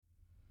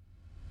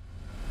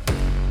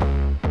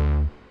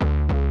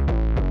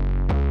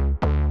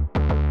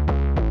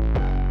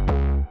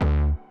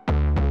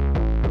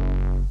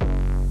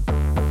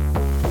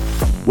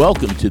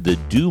Welcome to the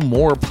Do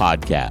More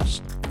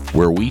podcast,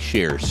 where we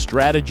share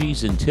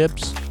strategies and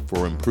tips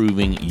for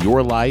improving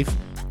your life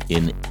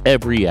in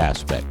every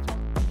aspect.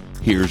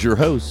 Here's your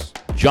host,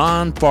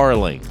 John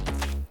Farling.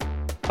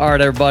 All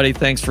right, everybody,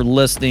 thanks for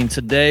listening.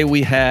 Today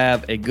we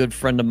have a good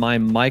friend of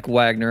mine, Mike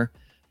Wagner,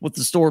 with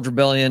the Storage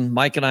Rebellion.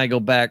 Mike and I go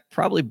back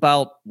probably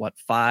about,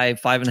 five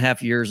and a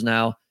half years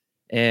now.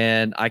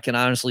 And I can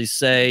honestly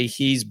say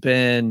he's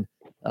been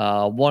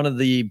one of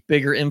the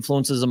bigger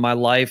influences in my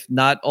life,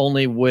 not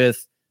only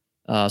with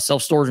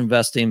self-storage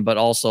investing, but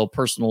also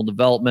personal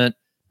development.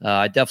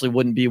 I definitely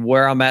wouldn't be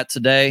where I'm at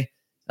today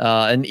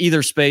in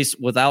either space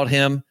without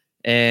him.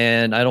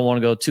 And I don't want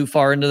to go too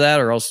far into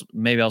that, or else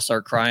maybe I'll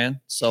start crying.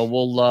 So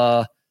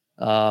we'll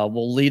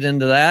lead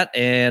into that.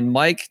 And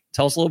Mike,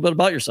 tell us a little bit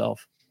about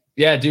yourself.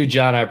 Yeah, dude,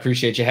 John, I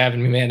appreciate you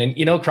having me, man.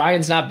 And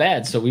crying's not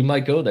bad, so we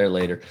might go there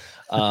later.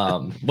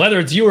 Whether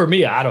it's you or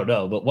me, I don't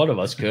know, but one of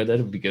us could. That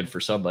would be good for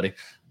somebody.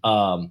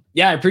 I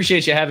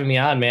appreciate you having me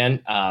on,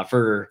 man.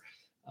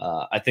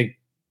 I think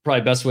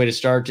probably best way to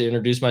start to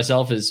introduce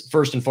myself is,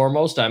 first and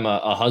foremost, I'm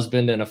a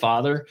husband and a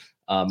father.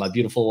 My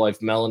beautiful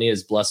wife, Melanie,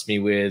 has blessed me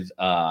with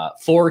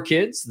 4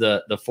 kids,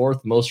 the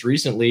fourth most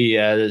recently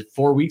 4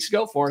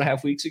 and a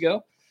half weeks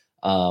ago.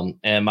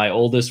 And my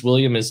oldest,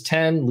 William, is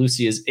 10,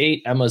 Lucy is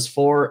 8, Emma's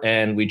 4,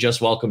 and we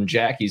just welcomed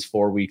Jack. He's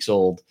 4 weeks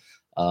old.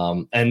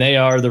 And they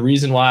are the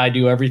reason why I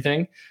do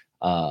everything.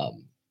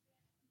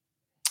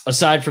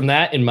 Aside from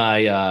that, in my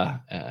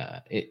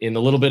in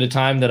the little bit of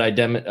time that I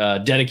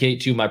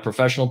dedicate to my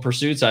professional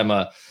pursuits, I'm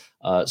a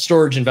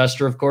storage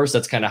investor. Of course,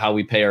 that's kind of how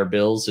we pay our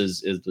bills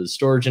is the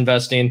storage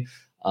investing.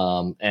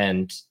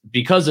 And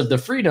because of the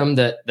freedom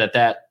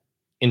that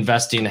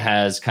investing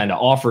has kind of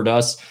offered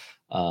us,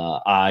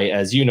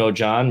 as you know,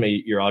 John,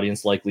 your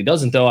audience likely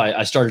doesn't, though.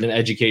 I started an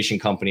education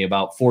company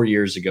about 4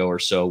 years ago or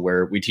so,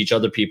 where we teach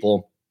other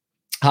people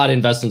how to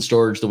invest in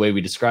storage. The way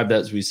we describe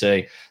that is we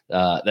say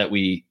that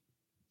we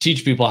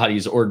teach people how to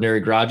use ordinary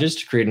garages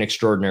to create an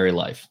extraordinary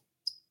life.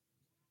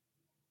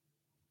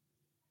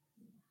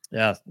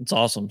 Yeah, it's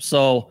awesome.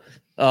 So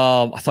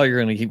I thought you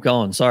were going to keep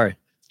going. Sorry.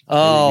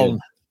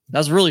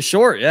 That's really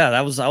short. Yeah,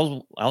 I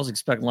was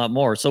expecting a lot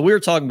more. So we were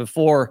talking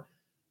before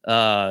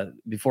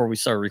we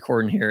started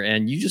recording here,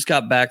 and you just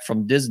got back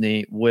from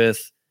Disney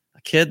with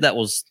a kid that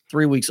was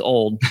 3 weeks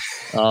old.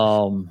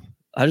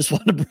 I just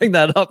wanted to bring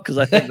that up because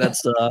I think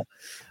that's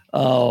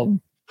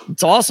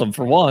it's awesome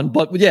for one.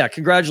 But yeah,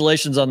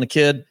 congratulations on the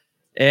kid.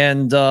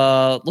 And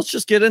let's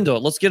just get into it.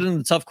 Let's get into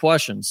the tough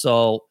questions.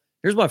 So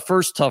here's my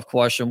first tough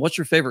question. What's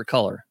your favorite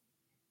color?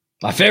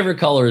 My favorite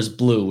color is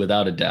blue,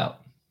 without a doubt.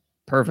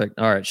 Perfect.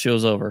 All right,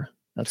 show's over.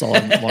 That's all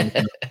I wanted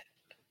to know.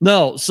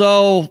 No,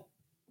 so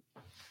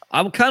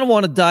I kind of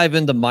want to dive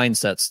into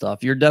mindset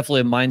stuff. You're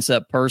definitely a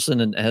mindset person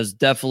and has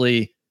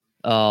definitely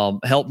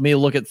helped me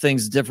look at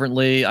things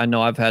differently. I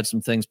know I've had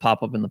some things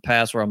pop up in the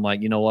past where I'm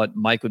like, you know what,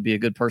 Mike would be a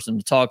good person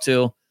to talk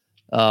to.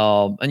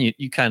 And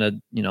you kind of,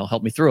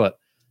 helped me through it.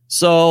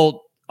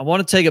 So I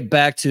want to take it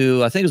back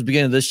to, I think it was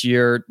beginning of this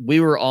year. We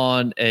were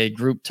on a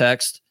group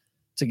text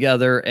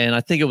together, and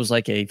I think it was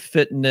like a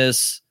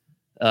fitness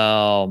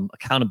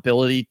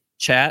accountability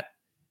chat.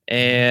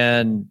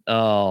 And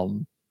I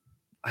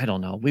don't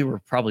know, we were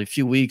probably a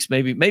few weeks,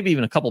 maybe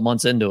even a couple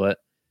months into it,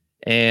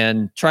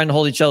 and trying to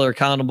hold each other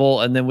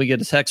accountable. And then we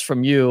get a text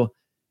from you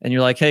and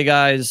you're like, hey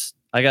guys,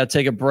 I got to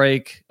take a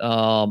break.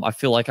 I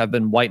feel like I've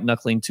been white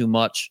knuckling too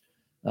much.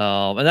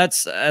 And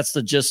that's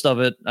the gist of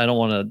it. I don't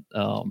want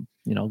to,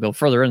 go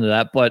further into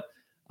that, but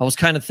I was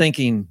kind of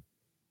thinking,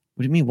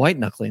 what do you mean white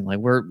knuckling? Like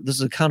this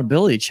is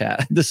accountability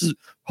chat. This is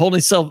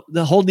holding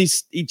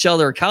each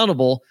other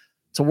accountable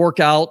to work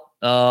out,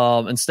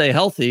 and stay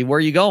healthy. Where are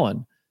you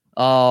going?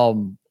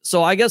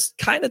 So I guess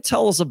kind of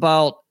tell us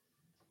about,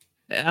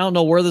 I don't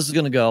know where this is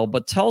going to go,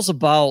 but tell us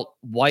about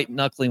white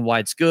knuckling, why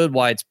it's good,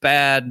 why it's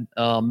bad.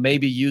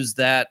 Maybe use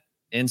that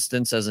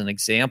instance as an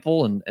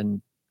example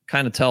and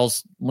kind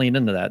of lean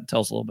into that.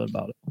 Tell us a little bit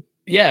about it.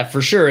 Yeah,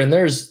 for sure. And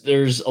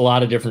there's a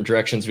lot of different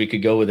directions we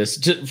could go with this.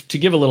 To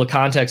give a little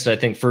context, I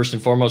think first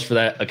and foremost for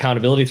that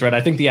accountability thread,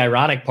 I think the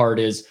ironic part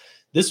is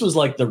this was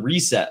like the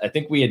reset. I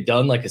think we had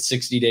done like a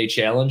 60-day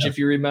challenge, if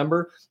you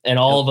remember, and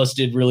all of us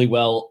did really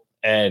well.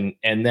 And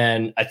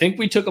then I think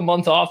we took a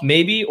month off,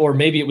 maybe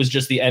it was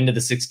just the end of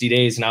the 60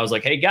 days. And I was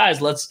like, hey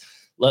guys, let's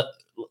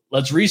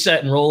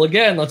reset and roll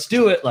again. Let's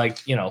do it. Like,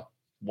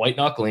 white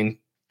knuckling,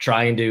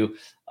 trying to,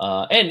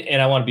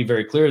 and I want to be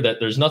very clear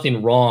that there's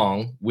nothing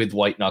wrong with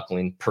white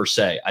knuckling per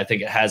se. I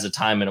think it has a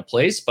time and a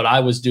place, but I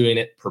was doing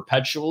it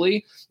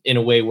perpetually in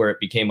a way where it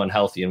became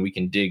unhealthy, and we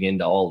can dig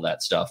into all of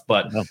that stuff.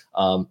 But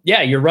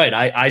yeah, you're right.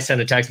 I sent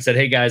a text and said,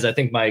 hey guys, I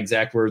think my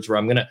exact words were,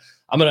 I'm going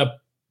to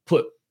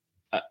put,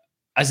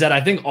 I said,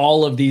 I think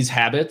all of these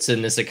habits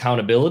and this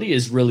accountability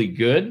is really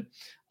good,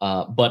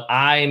 but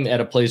I'm at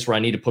a place where I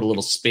need to put a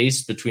little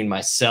space between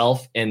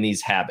myself and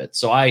these habits.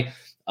 So I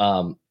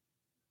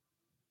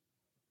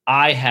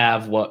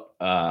have what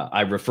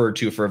I referred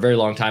to for a very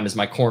long time as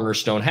my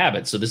cornerstone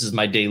habit. So this is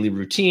my daily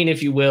routine,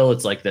 if you will.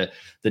 It's like the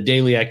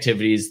daily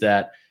activities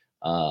that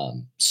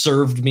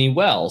served me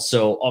well.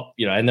 So,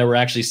 and there were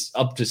actually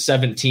up to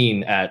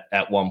 17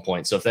 at one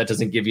point. So if that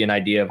doesn't give you an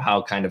idea of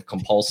how kind of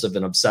compulsive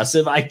and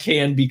obsessive I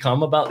can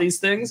become about these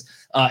things,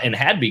 and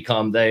had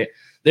become, they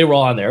were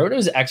all on there. It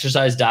was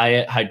exercise,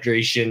 diet,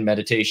 hydration,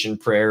 meditation,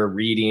 prayer,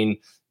 reading,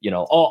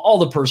 all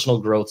the personal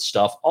growth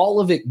stuff, all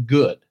of it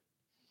good.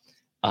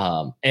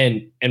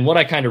 And what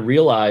I kind of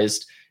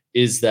realized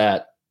is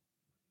that,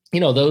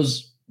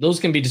 those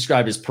can be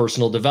described as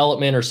personal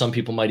development, or some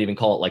people might even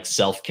call it like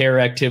self-care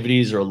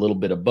activities, or a little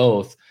bit of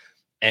both.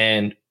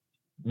 And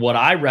what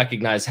I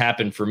recognize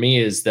happened for me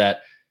is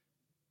that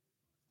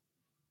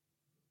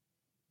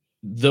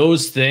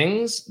those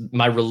things,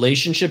 my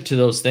relationship to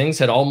those things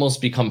had almost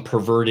become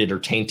perverted or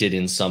tainted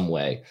in some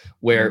way,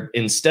 where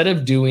instead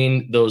of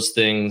doing those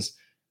things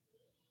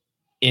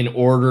in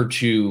order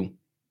to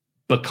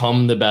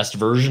become the best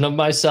version of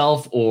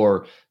myself,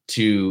 or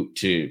to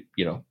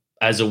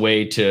as a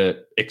way to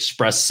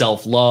express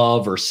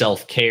self-love or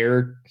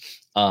self-care,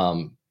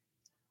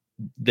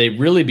 they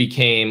really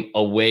became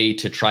a way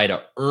to try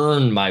to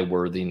earn my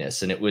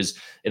worthiness. And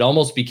it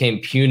almost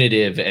became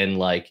punitive and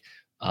like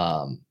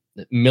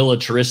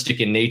militaristic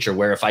in nature,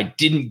 where if I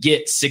didn't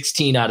get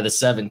 16 out of the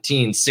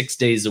 17 6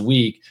 days a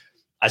week,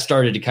 I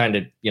started to kind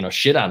of,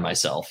 shit on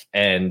myself.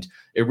 And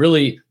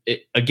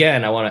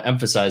again, I want to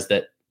emphasize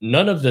that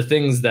none of the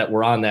things that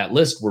were on that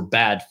list were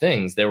bad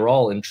things. They were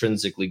all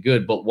intrinsically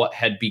good. But what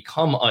had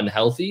become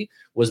unhealthy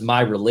was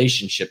my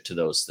relationship to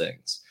those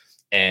things.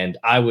 And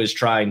I was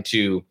trying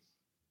to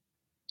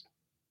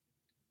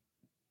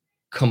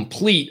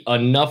complete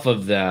enough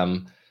of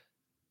them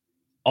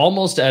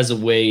almost as a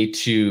way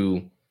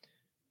to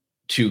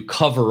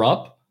cover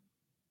up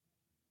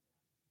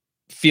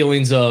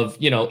feelings of,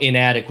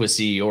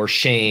 inadequacy or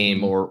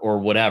shame or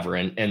whatever.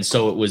 And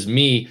so it was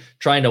me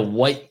trying to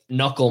white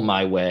knuckle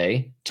my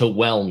way to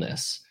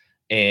wellness.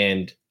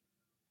 And,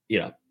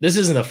 this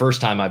isn't the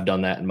first time I've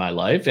done that in my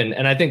life.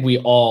 And I think we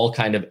all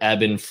kind of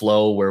ebb and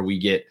flow where we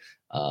get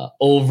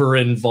over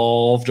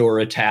involved or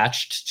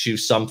attached to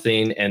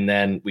something. And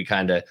then we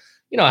kind of,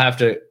 have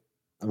to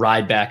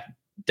ride back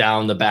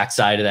down the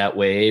backside of that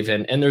wave.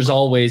 And there's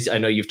always, I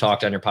know you've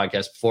talked on your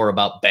podcast before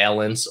about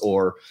balance,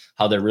 or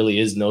how there really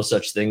is no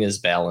such thing as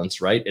balance,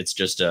 right? It's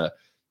just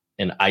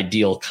an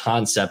ideal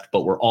concept,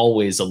 but we're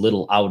always a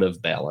little out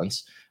of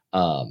balance.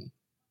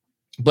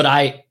 But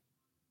I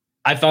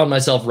found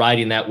myself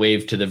riding that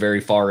wave to the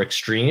very far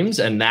extremes.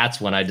 And that's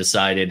when I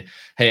decided,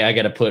 hey, I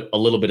got to put a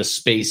little bit of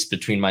space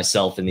between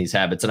myself and these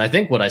habits. And I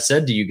think what I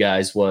said to you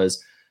guys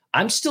was,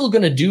 I'm still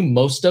going to do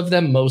most of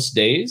them most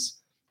days.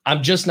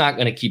 I'm just not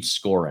going to keep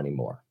score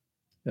anymore.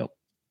 Yep.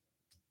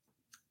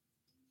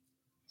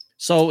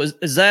 So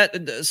is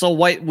that, so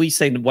we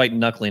say white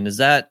knuckling, is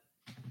that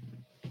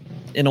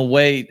in a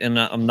way, and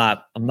I'm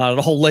not at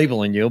all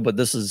labeling you, but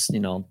this is,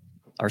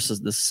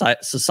 the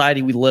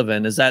society we live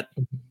in, is that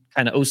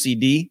kind of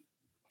OCD?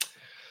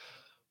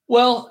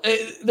 Well,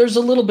 there's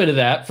a little bit of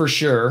that for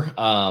sure.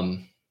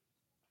 And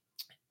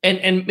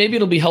maybe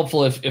it'll be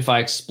helpful if I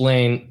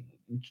explain,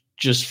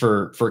 just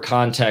for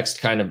context,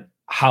 kind of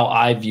how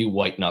I view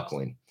white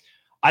knuckling.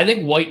 I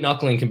think white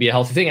knuckling can be a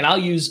healthy thing. And I'll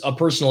use a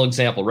personal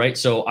example, right?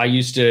 So I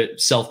used to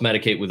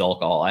self-medicate with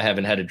alcohol. I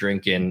haven't had a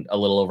drink in a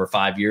little over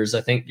 5 years,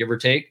 I think, give or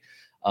take.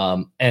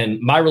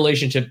 And my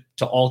relationship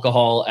to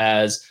alcohol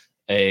as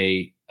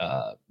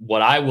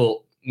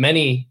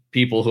many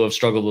people who have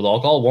struggled with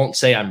alcohol won't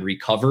say I'm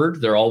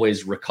recovered. They're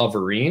always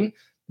recovering.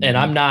 Mm-hmm. And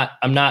I'm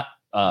not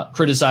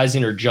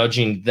criticizing or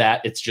judging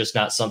that. It's just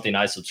not something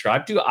I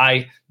subscribe to.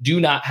 I do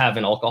not have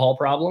an alcohol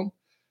problem.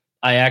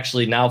 I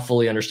actually now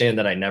fully understand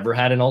that I never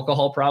had an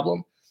alcohol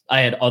problem.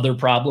 I had other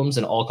problems,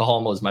 and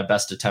alcohol was my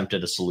best attempt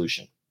at a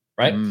solution.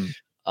 Right.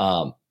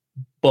 But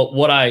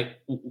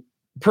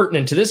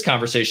pertinent to this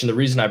conversation, the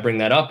reason I bring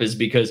that up is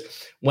because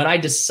when I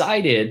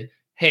decided,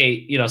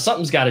 hey,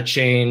 something's got to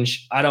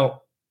change. I don't,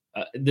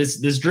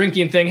 this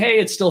drinking thing, hey,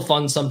 it's still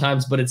fun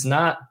sometimes, but it's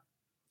not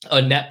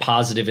a net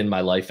positive in my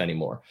life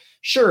anymore.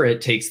 Sure,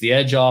 it takes the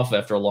edge off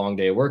after a long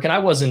day of work. And I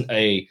wasn't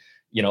a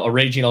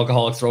raging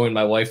alcoholic throwing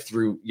my wife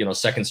through,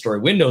 second story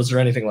windows or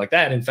anything like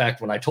that. In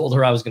fact, when I told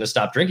her I was going to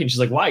stop drinking, she's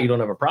like, why? You don't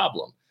have a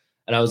problem.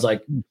 And I was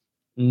like,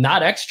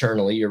 not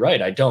externally. You're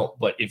right. I don't.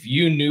 But if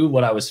you knew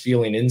what I was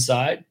feeling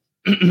inside,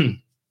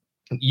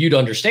 you'd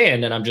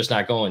understand. And I'm just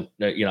not going,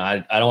 I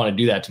don't want to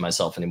do that to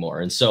myself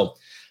anymore. And so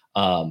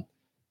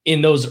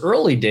in those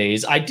early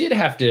days, I did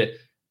have to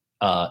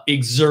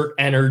exert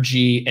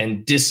energy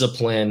and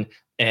discipline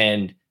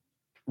and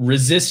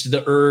resist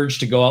the urge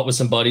to go out with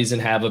some buddies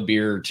and have a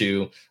beer or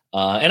two.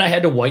 And I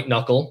had to white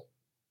knuckle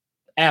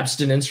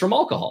abstinence from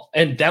alcohol.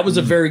 And that was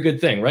a very good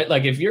thing, right?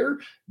 Like if you're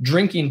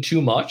drinking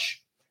too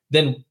much,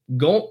 then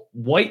go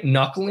white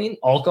knuckling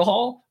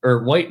alcohol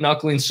or white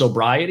knuckling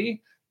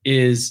sobriety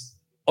is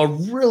a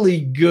really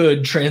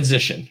good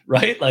transition,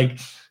 right? Like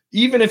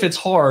even if it's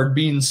hard,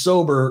 being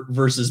sober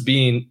versus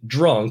being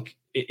drunk,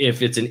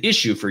 if it's an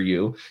issue for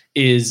you,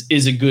 is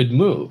a good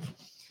move.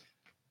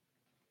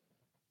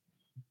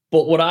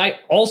 But what I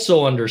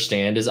also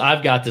understand is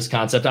I've got this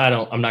concept.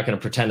 I'm not going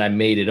to pretend I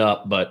made it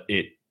up, but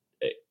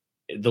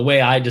the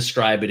way I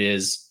describe it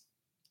is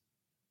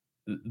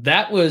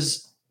that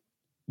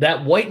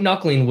white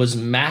knuckling was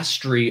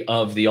mastery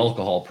of the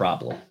alcohol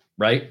problem,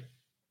 right?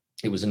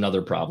 It was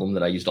another problem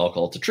that I used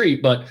alcohol to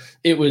treat, but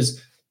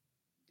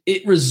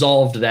it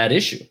resolved that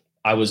issue.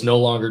 I was no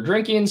longer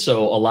drinking,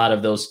 so a lot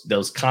of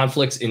those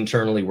conflicts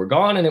internally were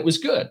gone, and it was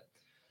good.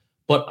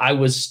 But I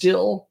was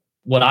still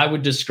what I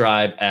would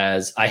describe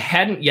as I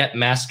hadn't yet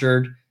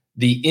mastered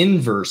the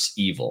inverse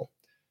evil.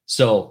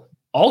 So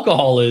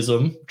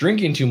alcoholism,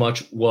 drinking too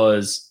much,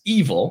 was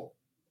evil.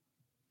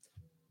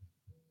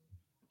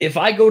 If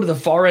I go to the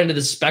far end of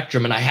the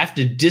spectrum and I have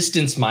to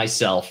distance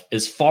myself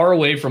as far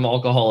away from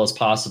alcohol as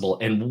possible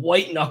and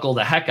white knuckle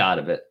the heck out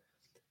of it,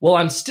 well,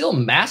 I'm still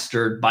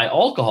mastered by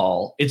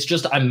alcohol. It's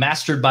just I'm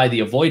mastered by the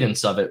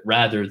avoidance of it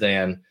rather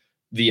than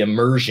the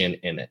immersion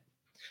in it.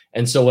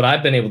 And so what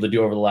I've been able to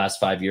do over the last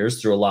 5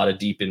 years through a lot of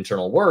deep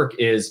internal work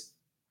is,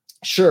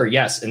 sure,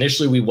 yes,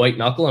 initially we white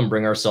knuckle and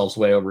bring ourselves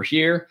way over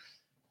here.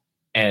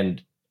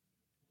 And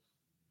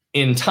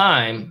in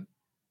time,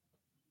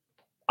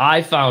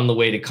 I found the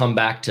way to come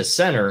back to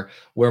center,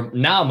 where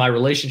now my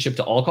relationship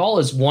to alcohol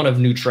is one of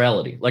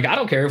neutrality. Like, I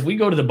don't care if we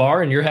go to the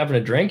bar and you're having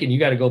a drink and you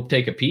got to go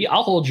take a pee,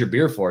 I'll hold your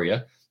beer for you.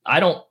 I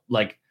don't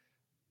like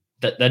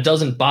that. That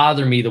doesn't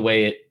bother me the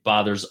way it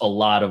bothers a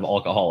lot of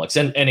alcoholics.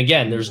 And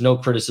again, there's no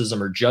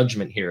criticism or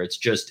judgment here. It's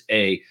just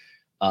I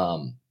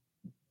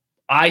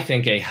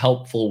think a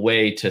helpful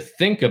way to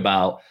think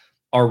about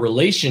our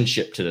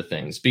relationship to the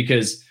things,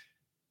 because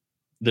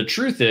the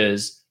truth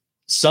is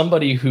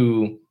somebody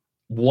who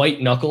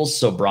white knuckles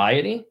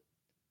sobriety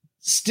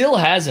still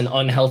has an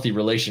unhealthy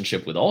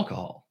relationship with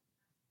alcohol.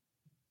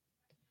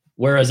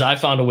 Whereas I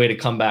found a way to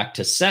come back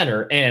to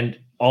center, and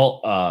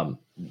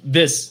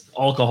this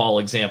alcohol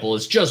example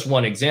is just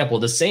one example.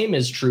 The same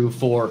is true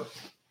for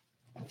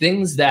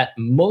things that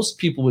most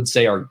people would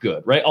say are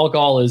good, right?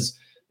 Alcohol is,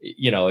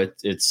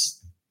 it's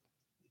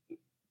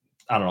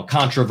I don't know,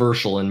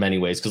 controversial in many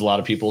ways, because a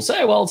lot of people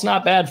say, well, it's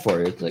not bad for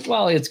you. It's like,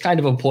 well, it's kind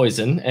of a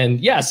poison. And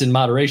yes, in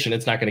moderation,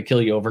 it's not going to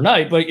kill you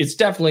overnight, but it's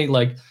definitely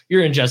like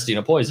you're ingesting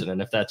a poison.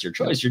 And if that's your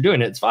choice, you're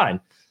doing it, it's fine.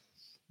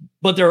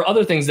 But there are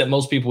other things that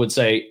most people would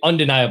say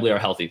undeniably are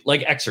healthy,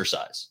 like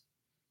exercise.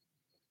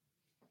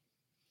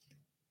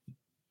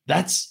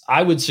 That's,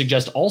 I would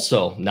suggest,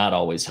 also not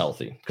always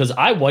healthy, because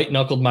I white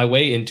knuckled my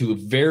way into a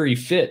very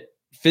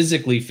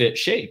physically fit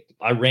shape.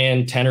 I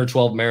ran 10 or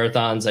 12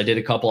 marathons. I did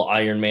a couple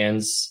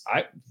Ironmans.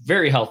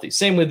 Very healthy.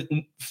 Same with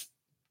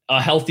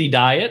a healthy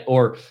diet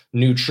or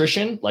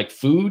nutrition, like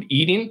food,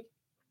 eating.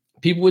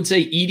 People would say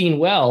eating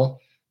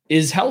well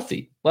is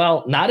healthy.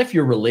 Well, not if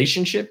your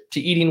relationship to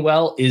eating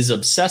well is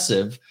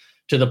obsessive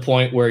to the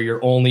point where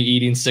you're only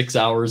eating 6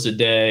 hours a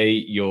day.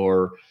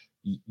 You're,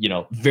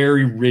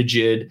 very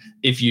rigid.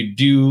 If you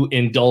do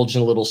indulge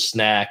in a little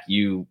snack,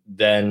 you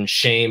then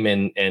shame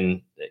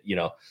and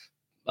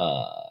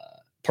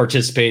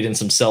participate in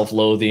some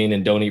self-loathing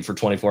and don't eat for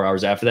 24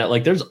 hours after that.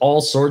 Like, there's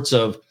all sorts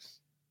of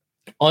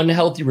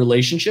unhealthy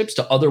relationships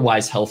to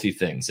otherwise healthy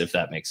things, if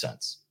that makes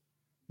sense.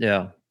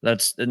 Yeah,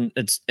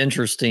 it's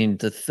interesting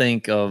to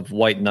think of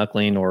white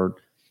knuckling, or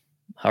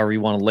however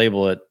you want to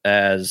label it,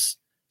 as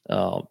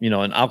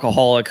an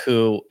alcoholic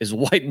who is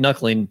white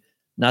knuckling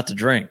not to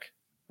drink,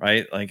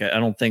 right? Like, I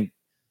don't think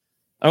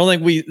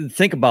we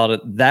think about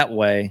it that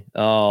way.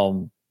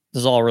 This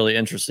is all really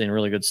interesting,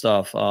 really good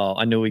stuff.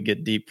 I knew we'd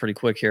get deep pretty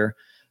quick here.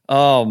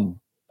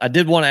 I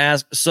did want to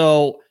ask,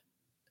 so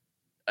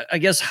I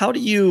guess, how do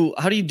you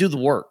do the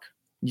work?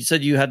 You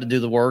said you had to do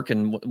the work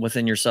and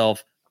within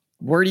yourself.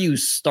 Where do you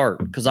start?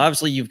 Because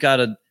obviously you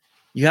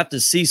have to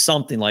see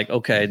something like,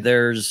 okay, I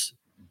don't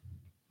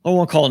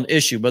want to call it an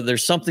issue, but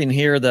there's something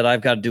here that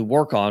I've got to do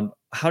work on.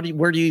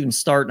 Where do you even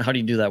start, and how do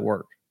you do that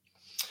work?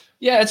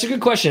 Yeah, it's a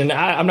good question.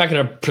 I'm not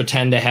going to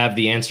pretend to have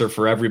the answer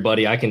for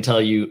everybody. I can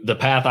tell you the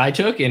path I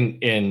took,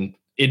 and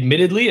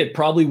admittedly, it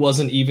probably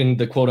wasn't even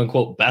the quote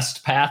unquote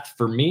best path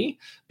for me,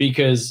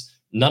 because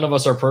none of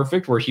us are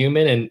perfect. We're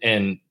human,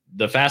 and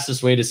the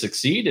fastest way to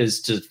succeed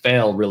is to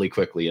fail really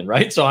quickly. And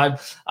right. So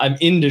I'm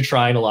into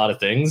trying a lot of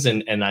things,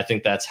 and I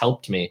think that's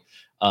helped me.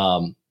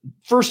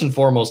 First and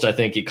foremost, I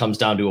think it comes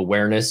down to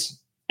awareness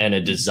and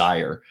a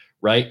desire,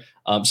 right?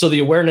 So the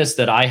awareness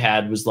that I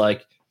had was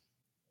like,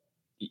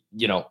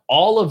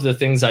 all of the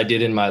things I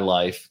did in my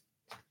life,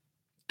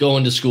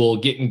 going to school,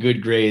 getting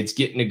good grades,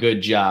 getting a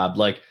good job,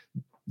 like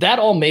that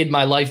all made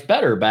my life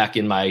better back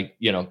in my,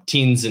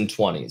 teens and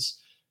 20s.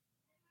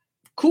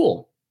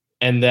 Cool.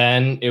 And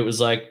then it was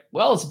like,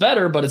 well, it's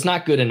better, but it's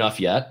not good enough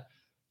yet.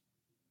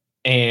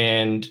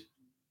 And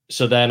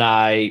so then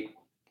I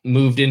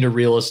moved into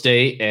real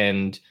estate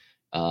and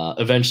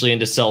eventually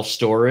into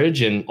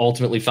self-storage, and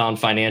ultimately found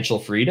financial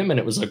freedom. And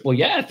it was like, well,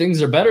 yeah,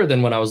 things are better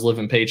than when I was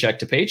living paycheck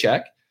to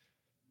paycheck.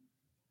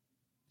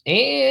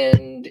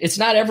 And it's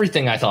not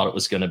everything I thought it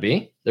was going to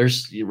be.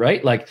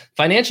 Right? Like,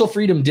 financial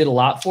freedom did a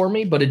lot for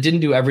me, but it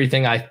didn't do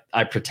everything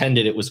I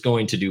pretended it was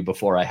going to do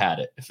before I had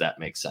it, if that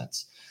makes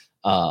sense.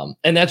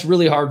 And that's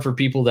really hard for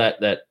people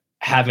that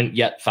haven't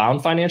yet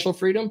found financial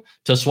freedom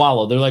to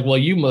swallow. They're like, well,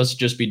 you must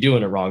just be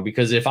doing it wrong,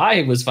 because if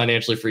I was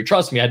financially free,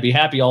 trust me, I'd be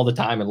happy all the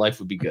time and life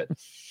would be good.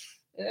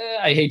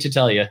 I hate to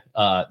tell you,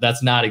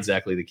 that's not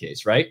exactly the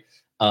case, right?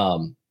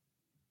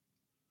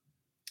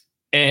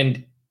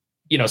 And,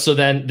 so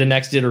then the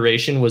next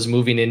iteration was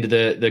moving into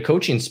the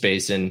coaching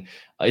space. And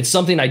it's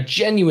something I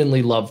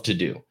genuinely love to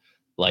do.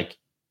 Like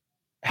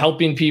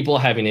helping people,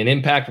 having an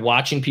impact,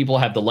 watching people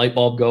have the light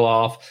bulb go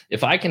off.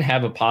 If I can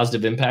have a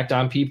positive impact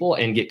on people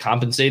and get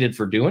compensated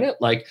for doing it,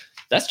 like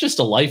that's just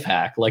a life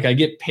hack. Like I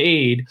get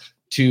paid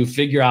to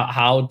figure out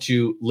how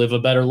to live a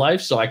better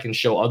life so I can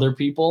show other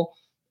people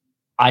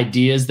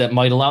ideas that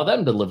might allow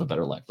them to live a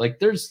better life. Like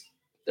there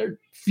are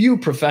few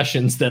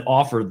professions that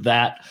offer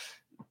that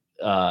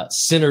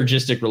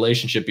synergistic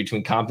relationship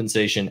between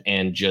compensation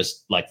and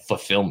just like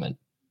fulfillment.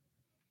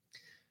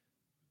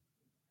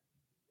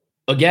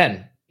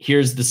 Again,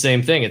 here's the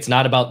same thing. It's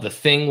not about the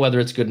thing, whether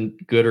it's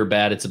good or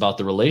bad. It's about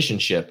the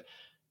relationship.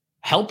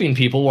 Helping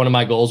people. One of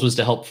my goals was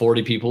to help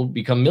 40 people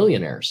become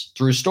millionaires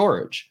through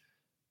storage.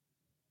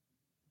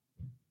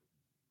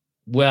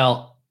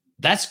 Well,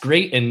 that's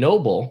great and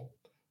noble.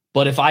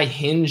 But if I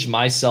hinge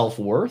my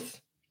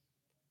self-worth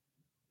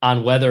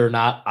on whether or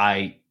not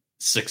I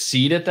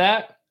succeed at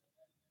that,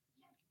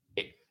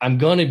 I'm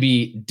going to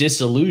be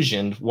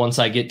disillusioned once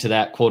I get to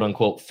that quote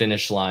unquote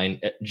finish line,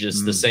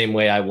 just the same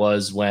way I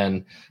was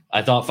when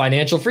I thought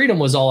financial freedom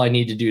was all I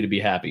need to do to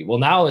be happy. Well,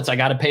 now I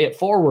got to pay it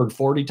forward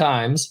 40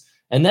 times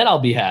and then I'll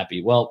be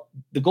happy. Well,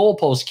 the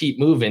goalposts keep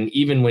moving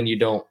even when you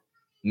don't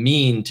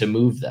mean to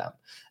move them.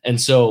 And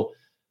so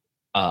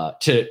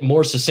to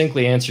more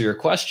succinctly answer your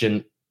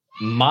question,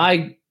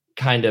 my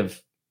kind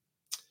of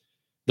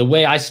the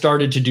way I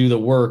started to do the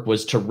work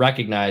was to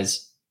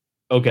recognize,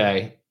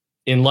 okay,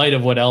 in light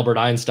of what Albert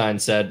Einstein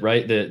said,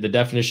 right? The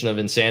definition of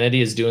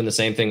insanity is doing the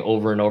same thing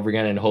over and over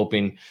again and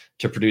hoping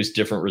to produce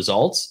different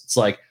results. It's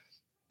like,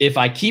 if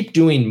I keep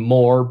doing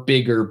more,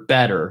 bigger,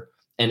 better,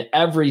 and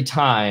every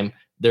time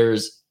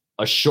there's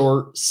a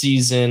short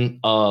season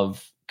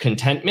of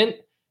contentment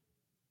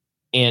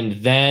and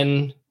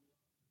then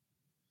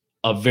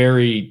a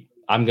very,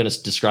 I'm going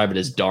to describe it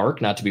as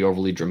dark, not to be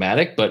overly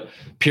dramatic, but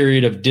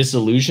period of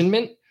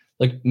disillusionment,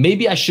 like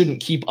maybe I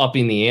shouldn't keep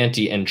upping the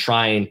ante and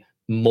trying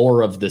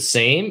more of the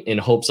same in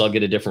hopes I'll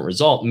get a different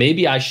result.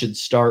 Maybe I should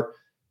start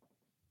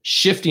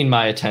shifting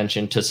my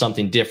attention to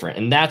something different.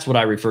 And that's what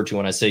I refer to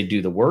when I say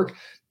do the work,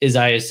 is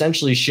I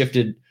essentially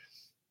shifted,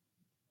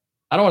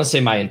 I don't want to say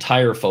my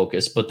entire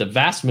focus, but the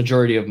vast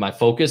majority of my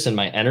focus and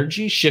my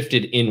energy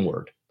shifted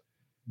inward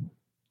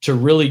to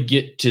really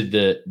get to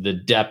the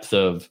depth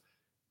of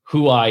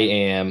who I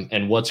am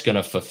and what's going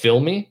to fulfill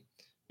me.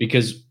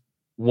 Because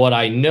what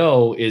I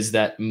know is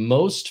that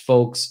most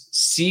folks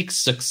seek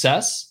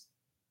success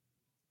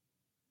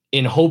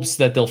in hopes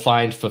that they'll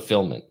find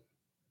fulfillment.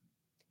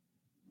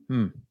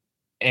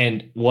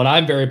 And what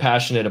I'm very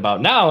passionate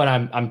about now,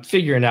 and I'm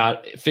figuring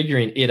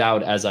it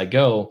out as I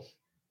go,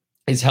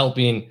 is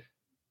helping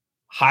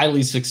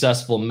highly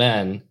successful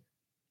men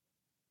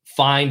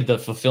find the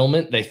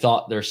fulfillment they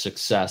thought their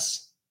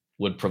success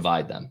would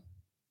provide them.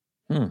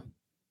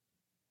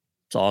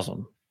 It's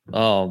awesome.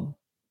 I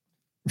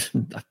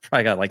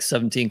probably got like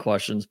 17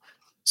 questions.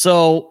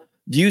 So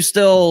do you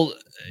still,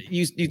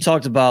 you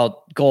talked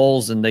about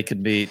goals, and they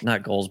could be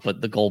not goals,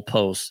 but the goal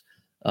posts.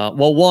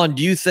 Well, one,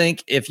 do you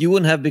think if you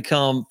wouldn't have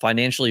become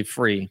financially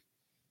free,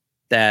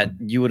 that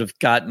you would have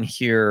gotten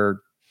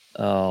here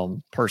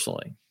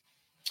personally?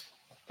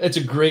 It's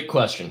a great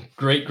question.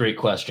 Great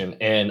question.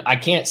 And I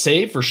can't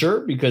say for sure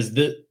because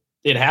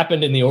it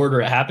happened in the order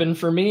it happened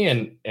for me.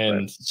 And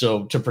right.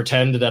 So to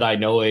pretend that I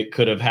know it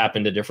could have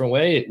happened a different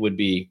way, it would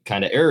be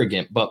kind of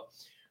arrogant. But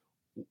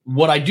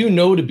what I do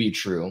know to be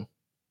true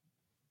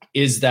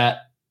is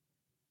that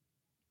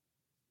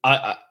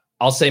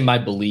I'll say my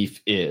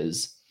belief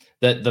is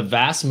that the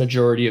vast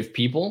majority of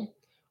people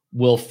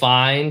will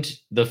find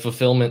the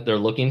fulfillment they're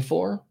looking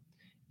for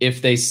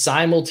if they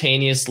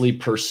simultaneously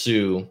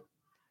pursue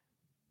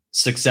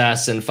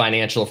success and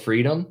financial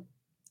freedom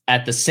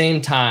at the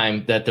same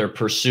time that they're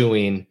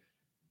pursuing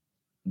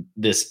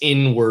this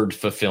inward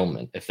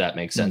fulfillment, if that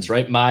makes sense,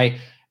 right?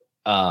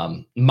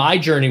 My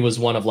journey was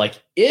one of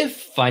like, if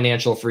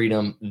financial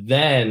freedom,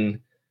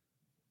 then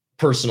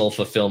personal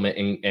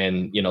fulfillment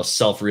and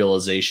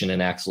self-realization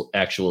and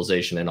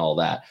actualization and all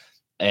that.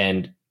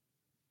 And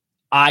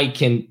I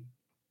can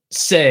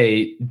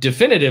say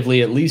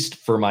definitively, at least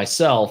for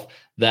myself,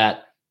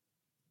 that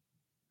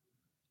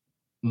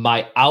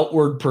my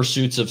outward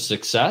pursuits of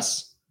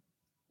success,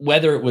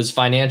 whether it was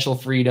financial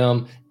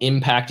freedom,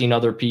 impacting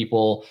other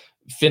people,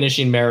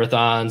 finishing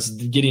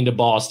marathons, getting to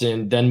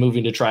Boston, then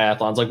moving to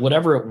triathlons, like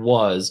whatever it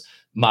was,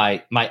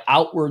 my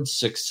outward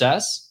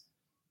success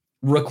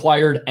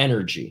required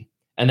energy.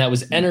 And that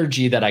was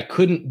energy that I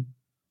couldn't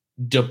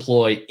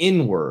deploy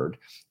inward.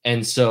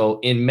 And so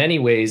in many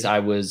ways, I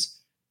was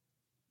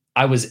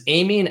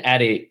aiming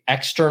at an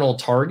external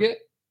target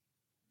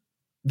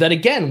that,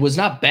 again, was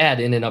not bad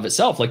in and of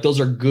itself. Like those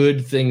are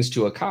good things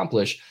to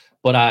accomplish.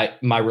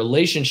 But my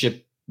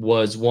relationship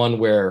was one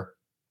where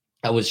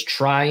I was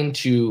trying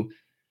to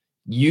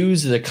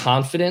use the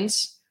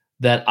confidence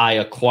that I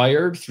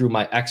acquired through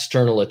my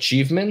external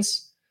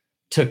achievements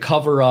to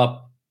cover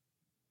up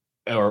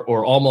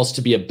or almost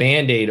to be a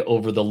Band-Aid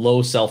over the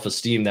low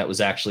self-esteem that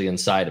was actually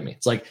inside of me.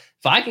 It's like,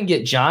 if I can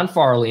get John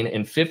Farling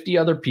and 50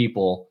 other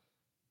people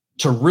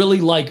to really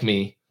like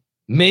me,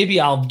 maybe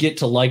I'll get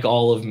to like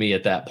all of me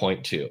at that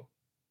point too.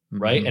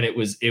 Right. Mm-hmm.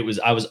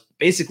 And I was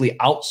basically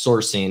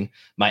outsourcing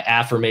my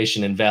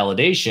affirmation and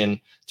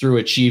validation through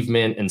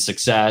achievement and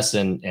success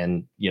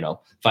and,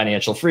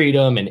 financial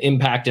freedom and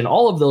impact and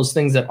all of those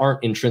things that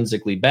aren't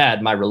intrinsically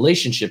bad. My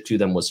relationship to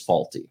them was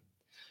faulty.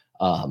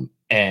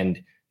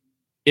 And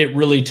it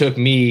really took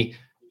me,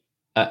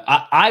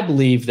 I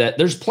believe that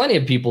there's plenty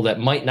of people that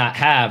might not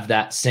have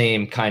that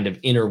same kind of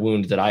inner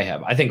wound that I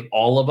have. I think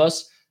all of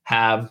us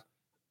have,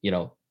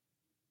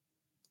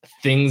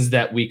 things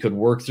that we could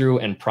work through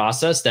and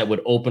process that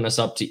would open us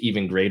up to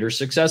even greater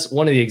success.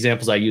 One of the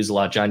examples I use a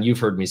lot, John, you've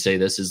heard me say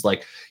this, is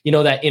like,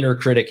 that inner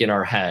critic in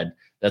our head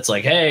that's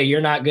like, hey, you're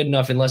not good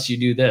enough unless you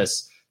do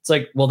this. It's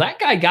like, well, that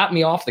guy got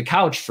me off the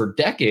couch for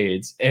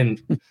decades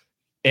and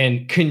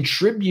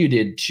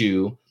contributed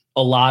to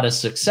a lot of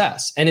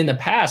success. And in the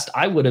past,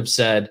 I would have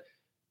said,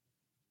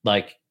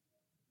 like,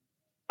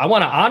 I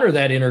want to honor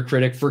that inner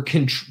critic for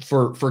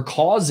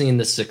causing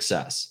the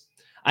success.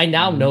 I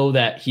now know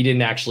that he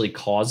didn't actually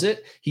cause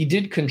it. He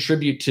did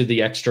contribute to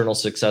the external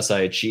success I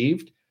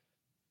achieved.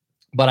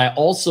 But I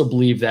also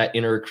believe that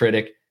inner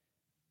critic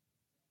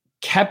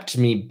kept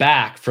me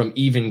back from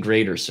even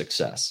greater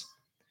success.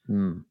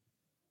 And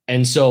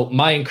so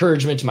my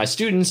encouragement to my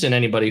students and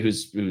anybody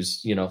who's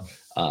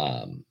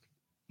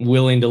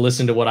willing to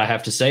listen to what I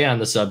have to say on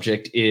the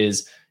subject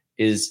is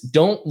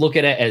don't look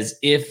at it as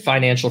if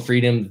financial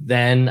freedom,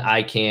 then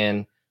I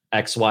can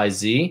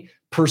XYZ.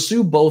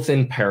 Pursue both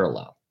in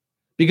parallel.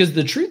 Because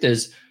the truth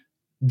is,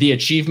 the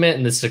achievement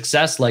and the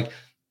success, like,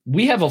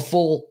 we have a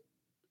full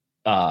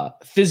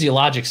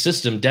physiologic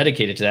system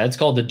dedicated to that. It's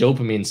called the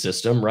dopamine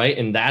system, right?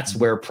 And that's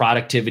where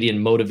productivity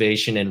and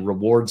motivation and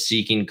reward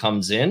seeking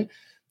comes in.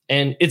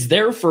 And it's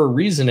there for a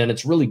reason, and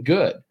it's really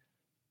good.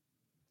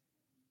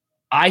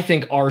 I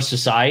think our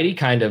society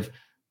kind of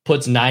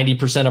puts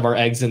 90% of our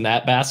eggs in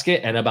that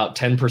basket and about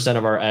 10%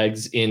 of our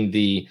eggs in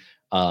the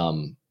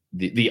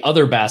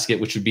other basket,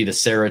 which would be the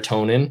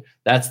serotonin.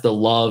 That's the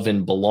love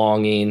and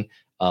belonging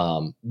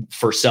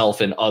for self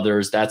and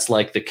others. That's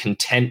like the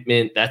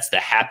contentment. That's the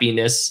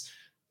happiness,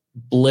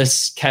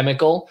 bliss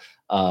chemical.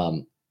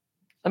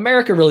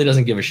 America really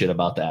doesn't give a shit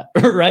about that,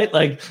 right?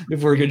 Like,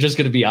 if we're just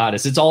going to be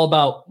honest, it's all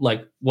about,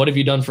 like, what have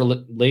you done for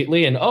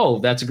lately? And, oh,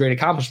 that's a great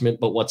accomplishment,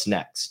 but what's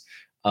next?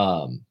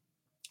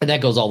 And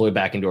that goes all the way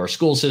back into our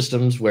school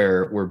systems,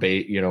 where we're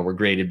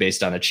graded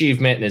based on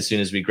achievement. And as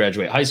soon as we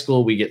graduate high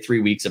school, we get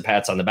 3 weeks of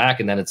pats on the back.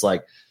 And then it's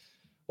like,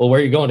 well,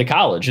 where are you going to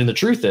college? And the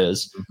truth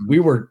is, we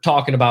were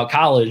talking about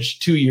college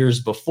 2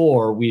 years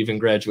before we even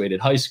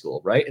graduated high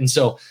school. Right. And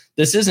so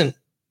this isn't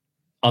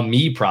a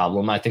me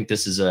problem. I think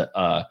this is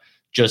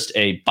just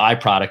a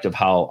byproduct of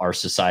how our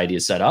society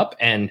is set up.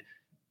 And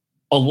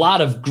a lot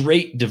of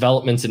great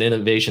developments and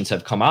innovations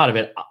have come out of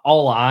it.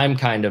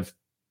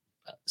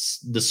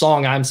 The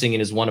song I'm singing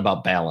is one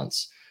about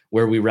balance,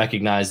 where we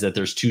recognize that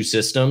there's two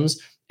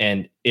systems.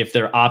 And if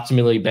they're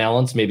optimally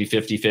balanced, maybe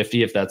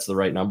 50-50, if that's the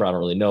right number, I don't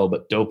really know,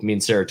 but dopamine,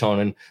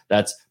 serotonin,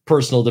 that's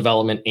personal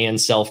development and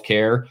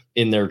self-care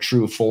in their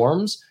true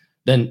forms,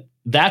 then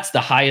that's the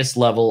highest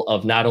level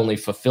of not only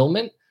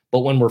fulfillment,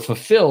 but when we're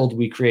fulfilled,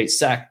 we create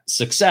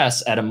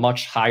success at a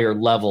much higher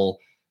level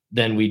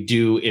than we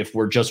do if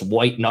we're just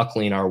white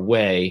knuckling our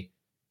way,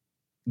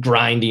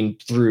 grinding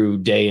through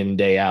day in,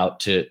 day out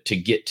to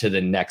get to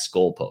the next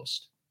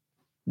goalpost.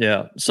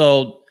 Yeah.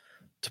 So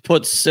to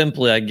put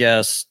simply, I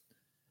guess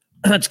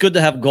it's good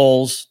to have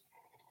goals.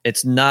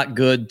 It's not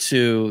good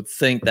to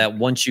think that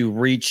once you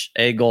reach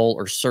a goal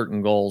or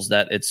certain goals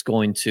that it's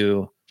going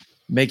to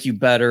make you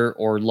better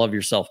or love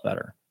yourself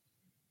better.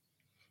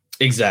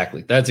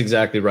 Exactly. That's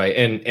exactly right.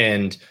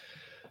 And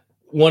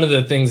one of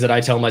the things that I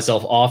tell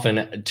myself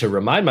often to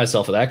remind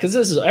myself of that, because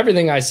this is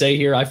everything I say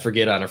here, I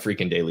forget on a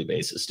freaking daily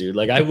basis, dude.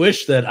 Like, I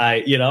wish that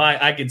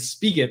I could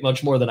speak it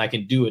much more than I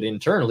can do it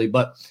internally,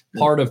 but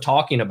part of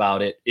talking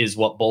about it is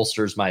what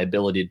bolsters my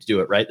ability to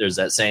do it, right? There's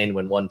that saying,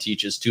 when one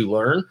teaches, two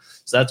learn.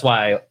 So that's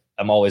why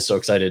I'm always so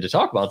excited to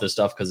talk about this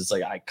stuff, because it's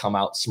like I come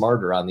out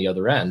smarter on the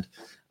other end.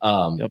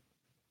 Yep.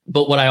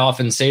 But what I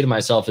often say to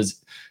myself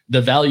is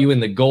the value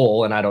in the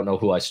goal, and I don't know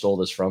who I stole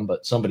this from,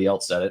 but somebody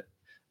else said it.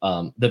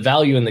 The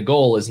value in the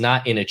goal is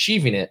not in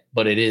achieving it,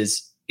 but it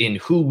is in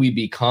who we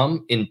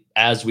become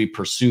as we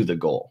pursue the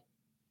goal.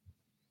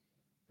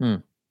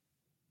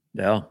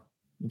 Yeah,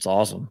 it's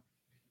awesome.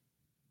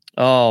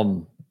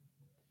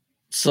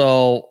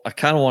 So I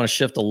kind of want to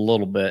shift a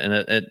little bit, and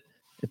it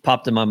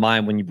popped in my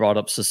mind when you brought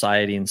up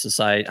society and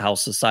how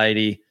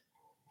society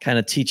kind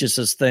of teaches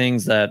us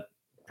things that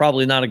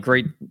probably not a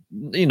great,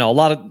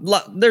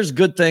 there's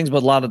good things,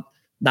 but a lot of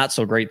not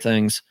so great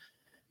things.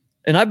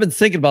 And I've been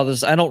thinking about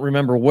this. I don't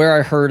remember where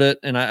I heard it,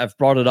 and I've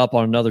brought it up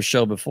on another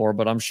show before,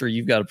 but I'm sure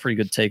you've got a pretty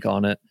good take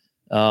on it.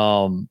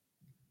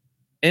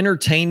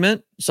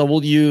 entertainment. So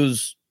we'll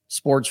use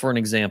sports for an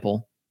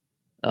example.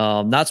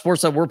 Not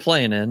sports that we're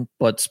playing in,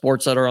 but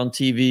sports that are on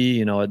TV.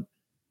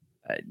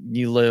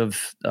 You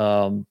live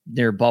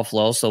near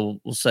Buffalo, so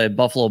we'll say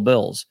Buffalo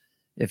Bills.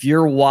 If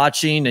you're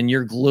watching and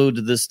you're glued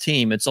to this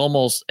team, it's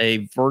almost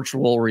a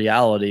virtual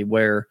reality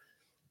where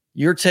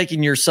you're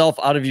taking yourself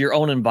out of your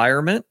own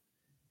environment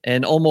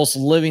and almost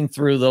living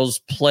through those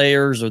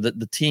players or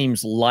the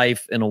team's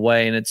life in a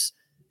way.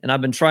 And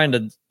I've been trying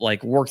to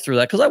like work through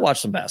that because I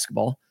watch some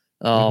basketball.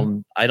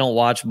 I don't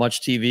watch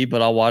much TV,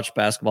 but I'll watch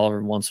basketball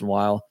every once in a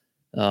while.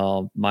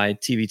 My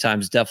TV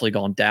time's definitely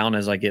gone down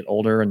as I get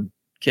older, and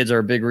kids are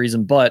a big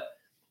reason. But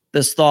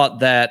this thought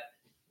that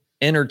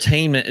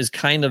entertainment is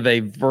kind of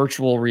a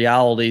virtual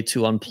reality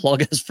to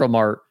unplug us from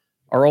our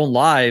own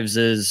lives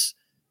is,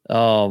 I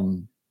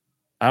don't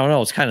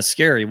know. It's kind of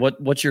scary.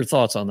 What's your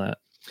thoughts on that?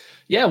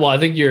 Yeah, well, I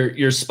think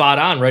you're spot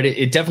on, right?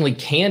 It definitely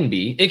can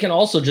be. It can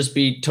also just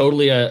be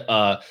totally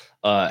a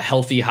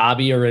healthy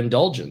hobby or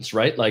indulgence,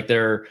 right? Like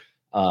there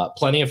are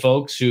plenty of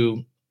folks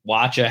who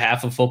watch a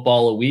half of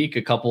football a week,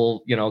 a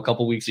couple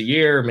weeks a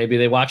year. Maybe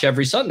they watch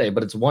every Sunday,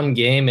 but it's one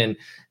game, and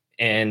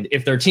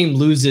if their team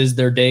loses,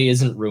 their day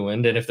isn't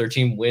ruined, and if their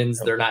team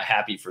wins, they're not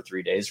happy for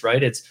 3 days,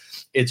 right?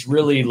 It's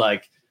really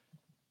like,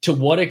 to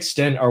what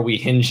extent are we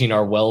hinging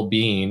our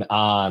well-being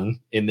on,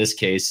 in this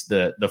case,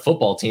 the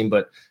football team?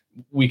 But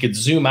we could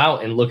zoom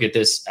out and look at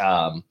this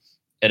at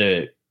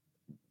a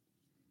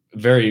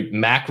very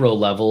macro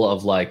level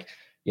of like,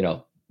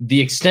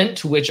 the extent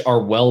to which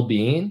our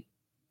well-being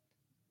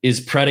is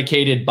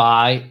predicated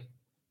by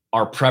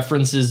our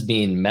preferences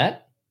being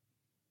met.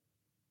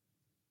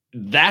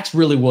 That's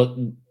really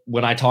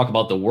when I talk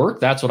about the work,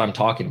 that's what I'm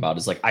talking about,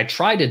 is like, I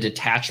try to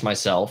detach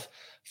myself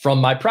from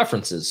my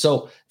preferences.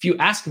 So if you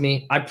ask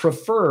me, I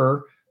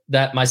prefer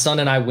that my son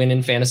and I win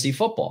in fantasy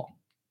football.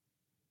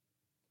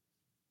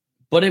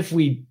 But if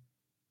we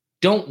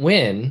don't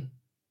win,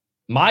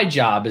 my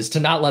job is to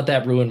not let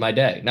that ruin my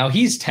day. Now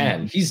he's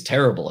 10. He's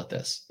terrible at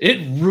this. It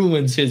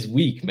ruins his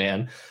week,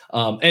 man.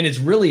 And it's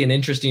really an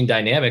interesting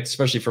dynamic,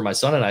 especially for my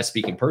son and I,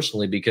 speaking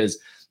personally, because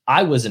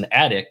I was an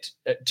addict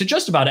to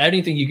just about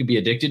anything you could be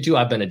addicted to.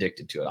 I've been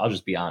addicted to it. I'll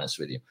just be honest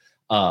with you.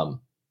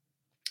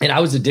 And I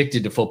was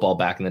addicted to football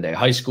back in the day,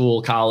 high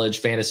school, college,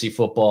 fantasy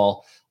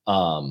football,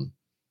 to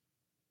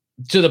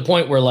the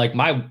point where like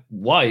my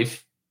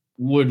wife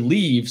would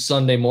leave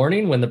Sunday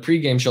morning when the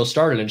pregame show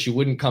started, and she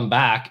wouldn't come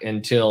back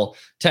until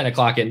 10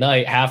 o'clock at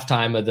night,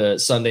 halftime of the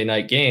Sunday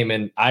night game.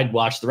 And I'd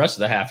watch the rest of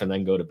the half and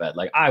then go to bed.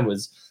 Like I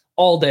was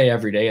all day,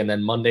 every day. And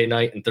then Monday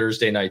night and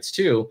Thursday nights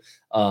too.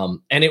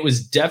 And it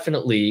was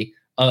definitely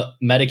a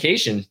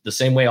medication, the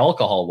same way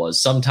alcohol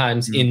was,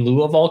 sometimes in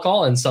lieu of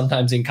alcohol and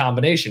sometimes in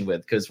combination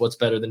with, because what's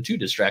better than 2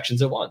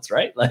 distractions at once,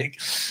 right?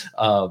 Like,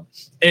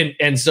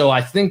 and so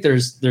I think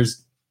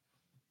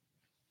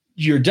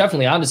you're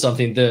definitely onto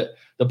something.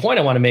 The point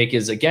I want to make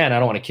is, again, I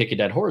don't want to kick a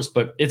dead horse,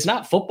 but it's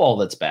not football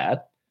that's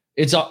bad.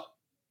 It's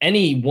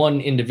any one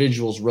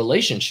individual's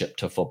relationship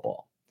to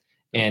football.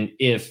 And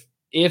if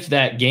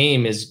that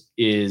game is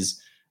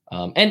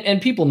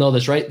and people know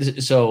this,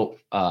 right? So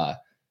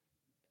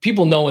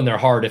people know in their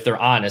heart, if they're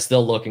honest,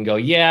 they'll look and go,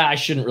 yeah, I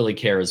shouldn't really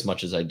care as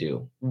much as I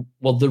do.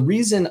 Well, the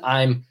reason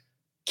I'm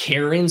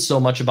caring so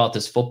much about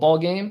this football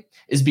game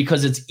is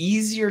because it's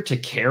easier to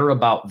care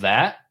about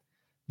that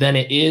than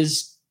it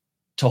is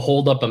to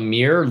hold up a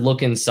mirror,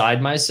 look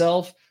inside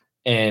myself,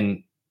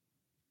 and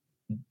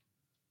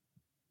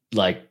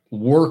like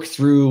work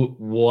through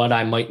what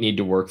I might need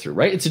to work through,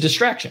 right? It's a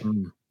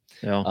distraction.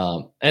 Yeah.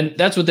 And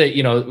that's what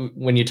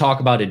when you talk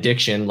about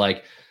addiction,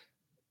 like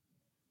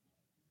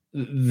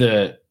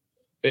the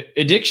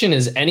addiction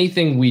is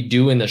anything we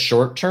do in the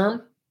short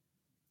term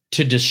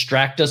to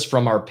distract us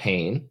from our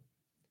pain,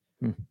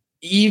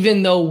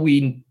 even though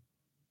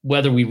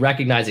whether we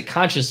recognize it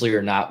consciously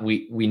or not,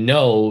 we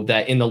know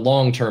that in the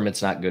long term,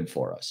 it's not good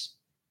for us.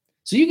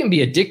 So you can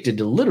be addicted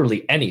to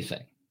literally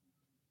anything.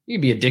 You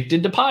can be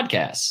addicted to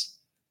podcasts.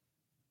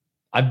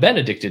 I've been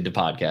addicted to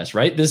podcasts,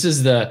 right? This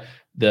is this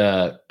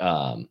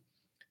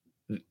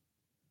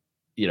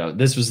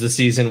was the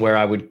season where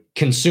I would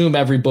consume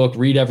every book,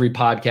 read every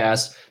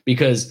podcast,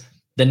 because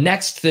the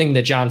next thing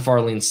that John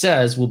Farlene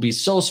says will be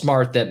so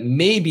smart that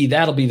maybe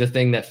that'll be the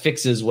thing that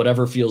fixes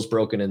whatever feels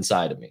broken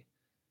inside of me.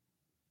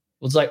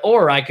 It's like,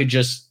 or I could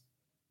just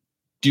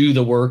do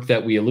the work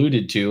that we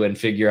alluded to and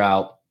figure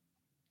out,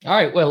 all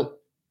right, well,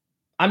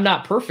 I'm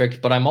not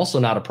perfect, but I'm also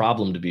not a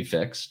problem to be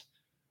fixed.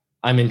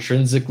 I'm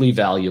intrinsically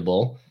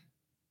valuable.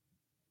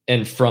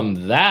 And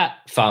from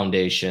that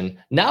foundation,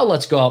 now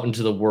let's go out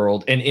into the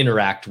world and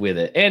interact with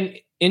it and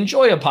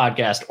enjoy a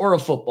podcast or a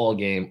football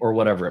game or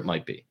whatever it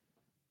might be.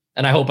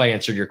 And I hope I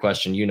answered your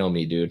question. You know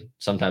me, dude.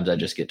 Sometimes I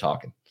just get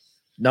talking.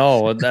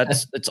 No,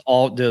 it's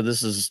all, dude,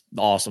 this is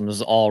awesome. This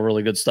is all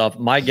really good stuff.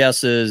 My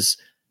guess is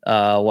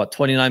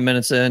 29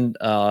 minutes in,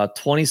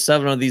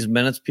 27 of these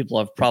minutes, people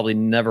have probably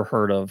never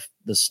heard of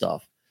this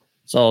stuff.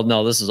 So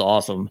no, this is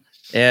awesome.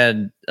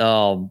 And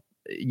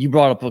you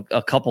brought up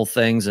a couple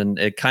things, and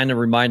it kind of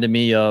reminded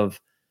me of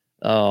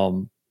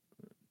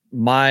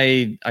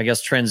my, I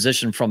guess,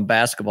 transition from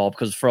basketball,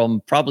 because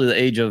from probably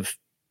the age of,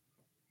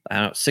 I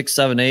don't know, 6,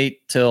 7,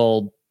 8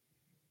 till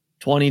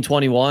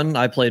 2021,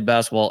 I played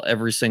basketball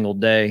every single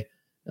day.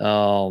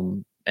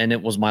 And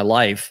it was my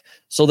life.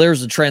 So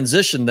there's a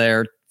transition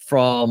there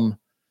from,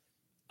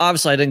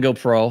 obviously I didn't go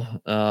pro.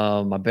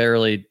 I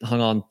barely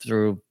hung on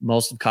through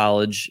most of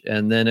college.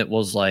 And then it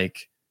was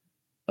like,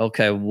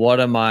 okay, what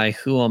am I?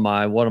 Who am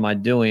I? What am I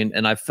doing?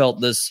 And I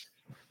felt this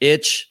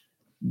itch,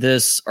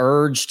 this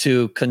urge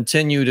to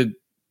continue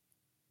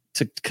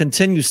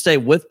to stay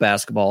with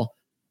basketball.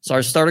 So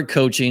I started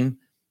coaching,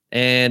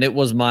 and it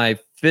was my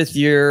 5th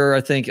year.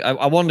 I think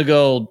I wanted to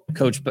go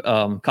coach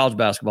college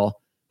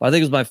basketball, but I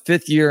think it was my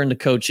 5th year into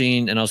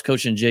coaching, and I was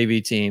coaching a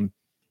JV team.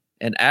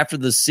 And after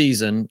the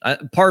season,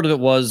 part of it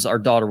was our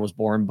daughter was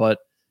born, but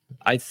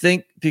I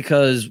think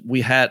because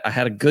I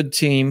had a good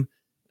team,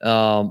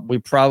 we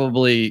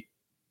probably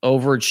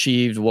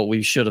overachieved what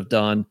we should have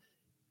done,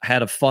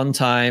 had a fun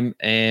time,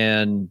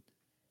 and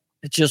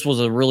it just was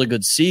a really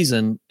good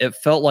season. It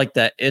felt like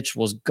that itch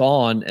was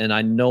gone, and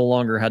I no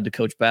longer had to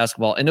coach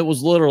basketball. And it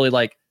was literally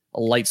like a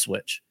light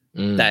switch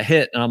that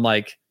hit. And I'm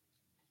like,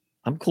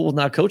 I'm cool with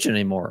not coaching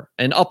anymore.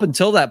 And up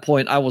until that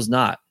point, I was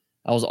not.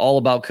 I was all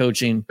about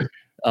coaching.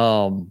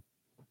 So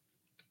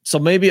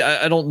maybe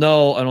I don't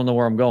know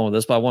where I'm going with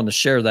this, but I wanted to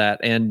share that.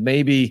 And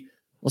maybe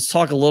let's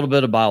talk a little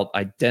bit about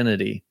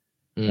identity.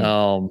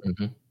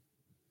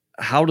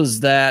 How does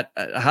that,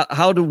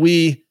 how do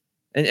we,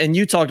 and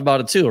you talked about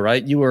it too,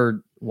 right? You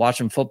were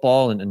watching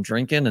football and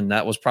drinking, and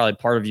that was probably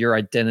part of your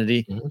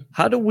identity.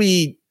 How do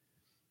we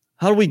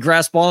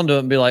grasp onto it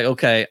and be like,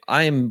 okay,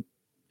 I am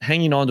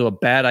hanging on to a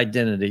bad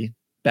identity,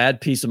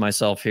 bad piece of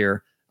myself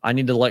here. I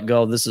need to let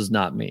go. This is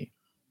not me.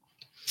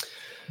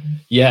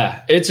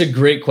 Yeah, it's a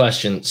great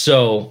question.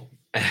 So,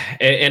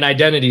 and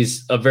identity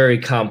is a very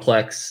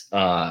complex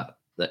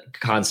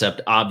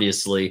concept,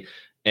 obviously.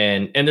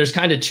 And there's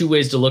kind of two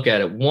ways to look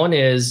at it. One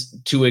is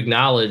to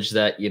acknowledge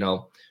that,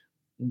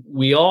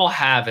 we all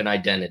have an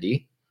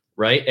identity,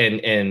 right?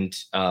 And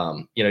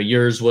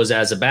yours was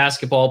as a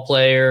basketball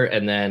player,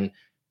 and then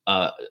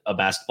a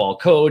basketball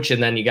coach.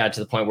 And then you got to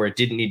the point where it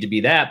didn't need to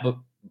be that, but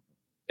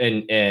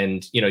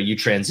you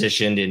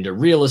transitioned into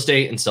real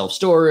estate and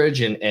self-storage,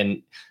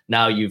 and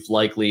now you've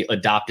likely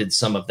adopted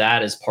some of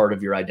that as part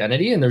of your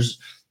identity. And there's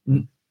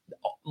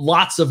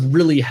lots of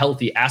really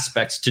healthy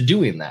aspects to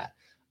doing that.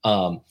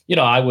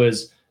 I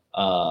was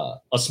a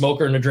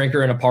smoker and a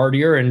drinker and a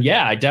partier, and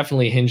I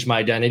definitely hinged my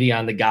identity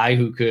on the guy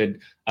who could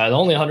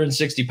only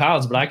 160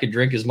 pounds, but I could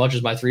drink as much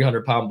as my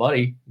 300-pound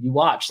buddy. You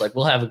watch, like,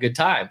 we'll have a good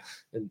time.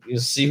 And you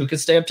see who can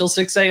stay up till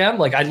 6 a.m.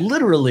 Like, I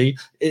literally,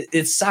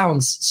 it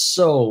sounds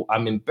so,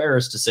 I'm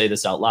embarrassed to say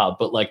this out loud,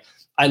 but like,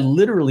 I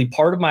literally,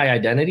 part of my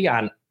identity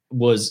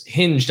was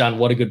hinged on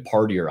what a good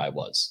partier I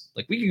was.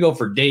 Like, we could go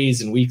for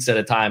days and weeks at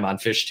a time on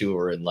fish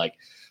tour and like,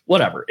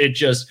 whatever.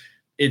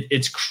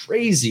 It's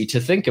crazy to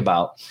think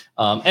about.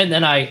 And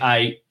then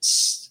I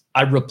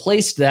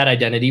replaced that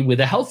identity with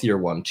a healthier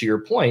one. To your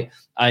point,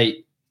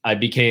 I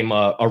became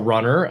a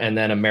runner, and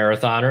then a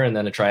marathoner, and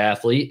then a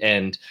triathlete,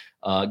 and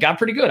got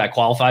pretty good. I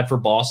qualified for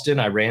Boston.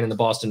 I ran in the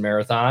Boston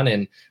Marathon.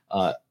 And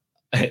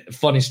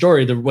funny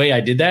story, the way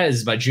I did that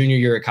is my junior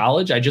year of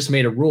college, I just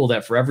made a rule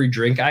that for every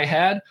drink I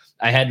had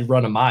to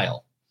run a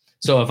mile.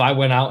 So if I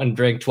went out and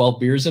drank 12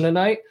 beers in a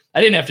night, I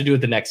didn't have to do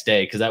it the next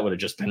day, because that would have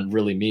just been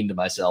really mean to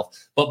myself.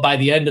 But by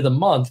the end of the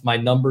month, my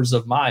numbers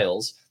of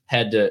miles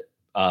had to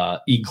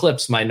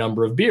eclipse my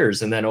number of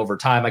beers. And then over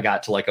time, I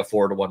got to like a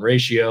 4-to-1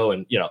 ratio.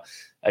 And,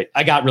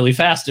 I got really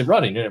fast at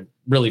running,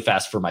 really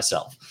fast for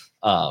myself.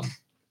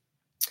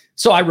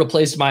 So I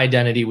replaced my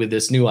identity with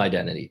this new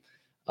identity.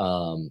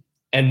 And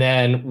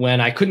then when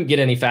I couldn't get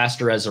any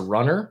faster as a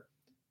runner,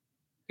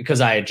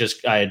 because I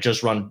had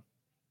just run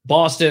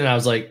Boston, I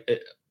was like,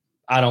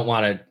 I don't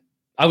want to,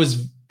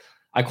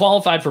 I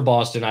qualified for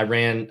Boston. I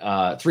ran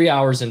 3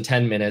 hours and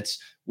 10 minutes,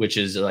 which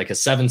is like a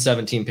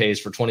 7:17 pace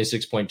for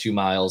 26.2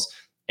 miles.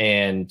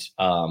 And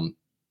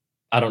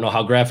I don't know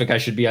how graphic I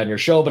should be on your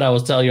show, but I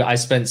will tell you, I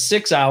spent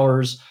 6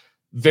 hours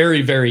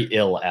very, very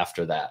ill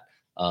after that,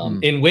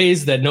 in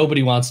ways that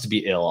nobody wants to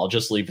be ill. I'll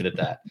just leave it at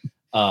that.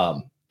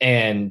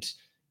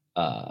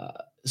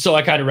 So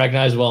I kind of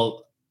recognized,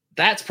 well,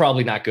 that's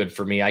probably not good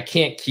for me. I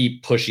can't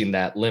keep pushing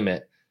that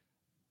limit.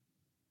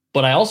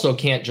 But I also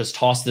can't just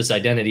toss this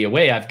identity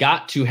away. I've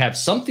got to have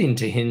something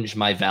to hinge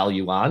my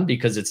value on,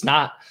 because it's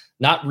not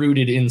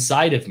rooted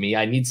inside of me.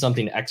 I need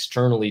something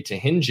externally to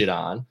hinge it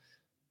on.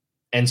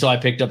 And so I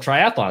picked up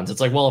triathlons. It's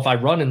like, well, if I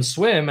run and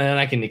swim and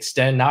I can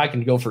extend, now I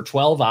can go for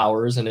 12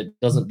 hours and it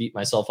doesn't beat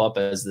myself up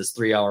as this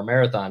 3-hour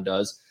marathon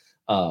does.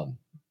 And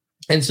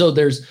so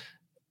there's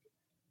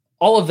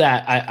all of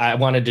that I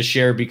wanted to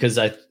share, because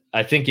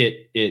I think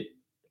it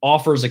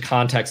offers a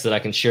context that I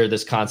can share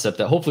this concept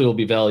that hopefully will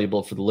be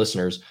valuable for the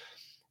listeners.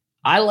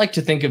 I like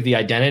to think of the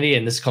identity,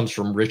 and this comes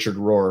from Richard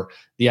Rohr.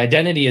 The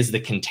identity is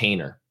the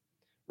container,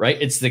 right?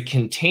 It's the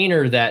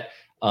container that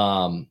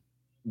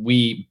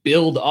we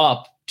build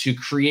up to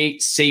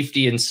create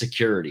safety and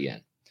security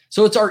in.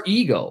 So it's our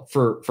ego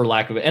for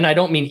lack of it. And I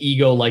don't mean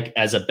ego like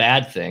as a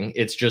bad thing.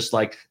 It's just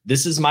like,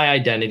 this is my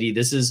identity.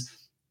 This is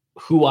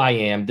who I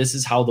am. This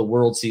is how the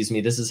world sees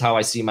me. This is how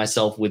I see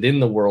myself within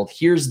the world.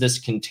 Here's this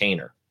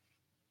container.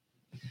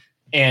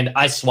 And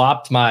I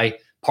swapped my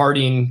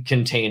partying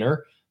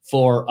container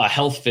for a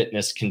health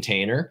fitness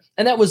container.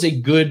 And that was a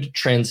good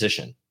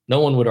transition. No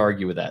one would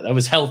argue with that. That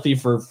was healthy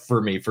for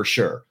me, for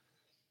sure.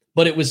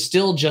 But it was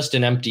still just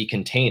an empty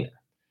container.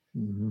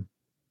 Mm-hmm.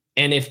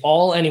 And if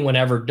all anyone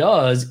ever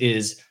does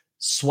is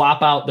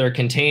swap out their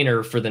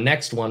container for the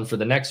next one, for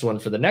the next one,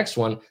 for the next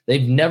one,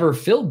 they've never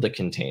filled the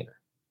container.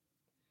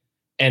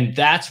 And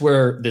that's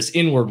where this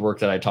inward work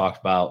that I talked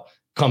about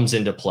comes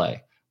into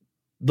play.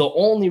 The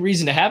only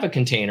reason to have a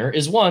container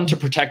is, one, to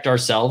protect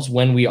ourselves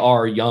when we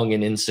are young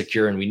and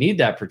insecure and we need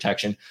that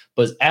protection.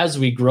 But as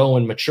we grow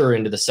and mature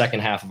into the second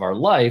half of our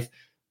life,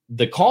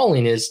 the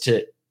calling is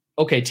to,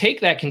 okay,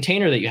 take that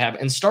container that you have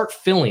and start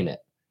filling it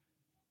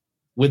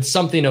with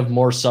something of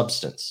more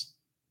substance,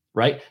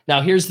 right?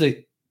 Now, here's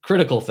the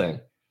critical thing.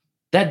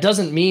 That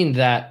doesn't mean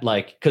that,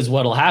 like, because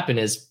what'll happen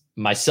is,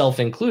 myself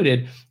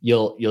included,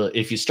 you'll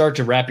if you start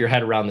to wrap your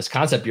head around this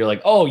concept, you're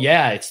like, oh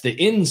yeah, it's the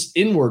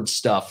inward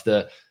stuff,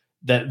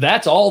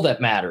 that's all that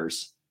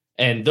matters.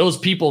 And those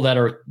people that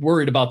are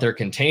worried about their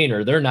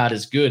container, they're not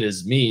as good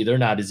as me. They're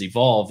not as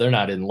evolved. They're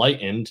not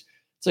enlightened.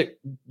 It's like,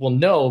 well,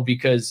 no,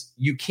 because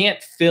you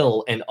can't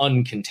fill an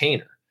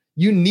uncontainer.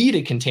 You need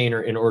a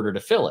container in order to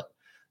fill it.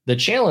 The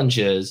challenge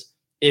is,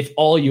 if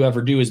all you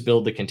ever do is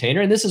build the container,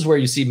 and this is where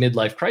you see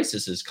midlife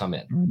crises come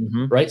in,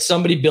 mm-hmm. right?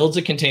 Somebody builds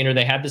a container,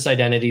 they have this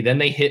identity, then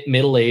they hit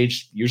middle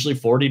age, usually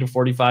 40 to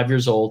 45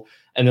 years old,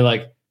 and they're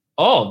like,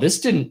 oh, this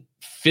didn't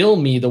fill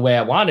me the way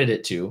I wanted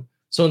it to.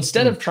 So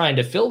instead of trying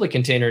to fill the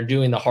container and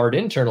doing the hard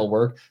internal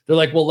work, they're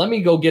like, well, let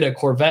me go get a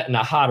Corvette and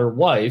a hotter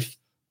wife,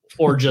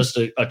 or just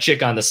a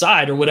chick on the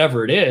side, or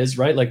whatever it is,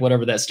 right? Like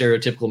whatever that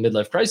stereotypical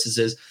midlife crisis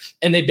is.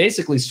 And they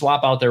basically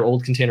swap out their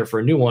old container for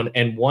a new one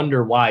and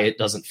wonder why it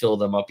doesn't fill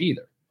them up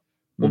either.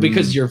 Well,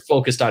 because you're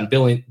focused on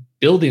building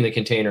the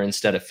container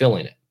instead of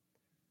filling it.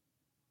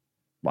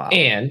 Wow.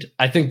 And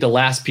I think the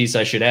last piece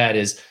I should add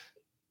is,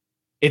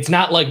 it's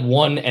not like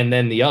one and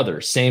then the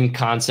other. Same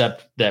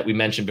concept that we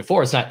mentioned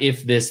before. It's not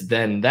if this,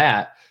 then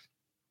that.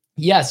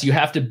 Yes, you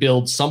have to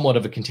build somewhat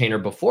of a container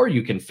before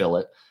you can fill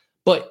it,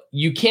 but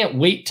you can't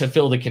wait to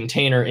fill the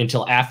container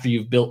until after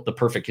you've built the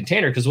perfect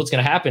container. Because what's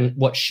going to happen,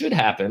 what should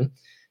happen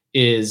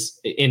is,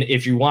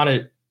 if you want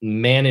to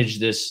manage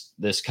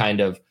this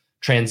kind of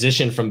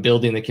transition from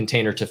building the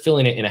container to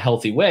filling it in a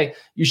healthy way,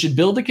 you should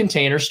build the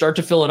container, start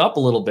to fill it up a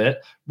little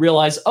bit,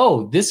 realize,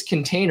 oh, this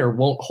container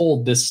won't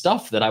hold this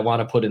stuff that I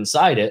want to put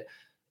inside it,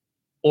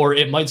 or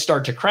it might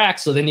start to crack.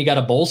 So then you got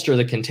to bolster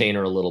the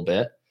container a little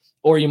bit,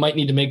 or you might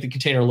need to make the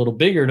container a little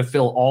bigger to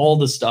fill all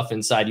the stuff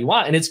inside you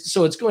want. And it's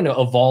going to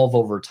evolve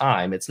over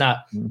time. It's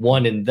not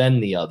one and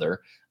then the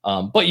other,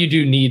 but you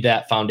do need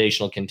that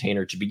foundational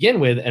container to begin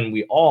with. And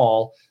we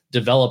all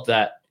develop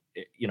that,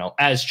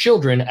 as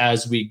children,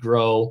 as we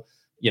grow,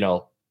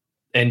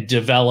 and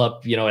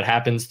develop, it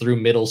happens through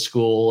middle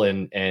school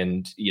and,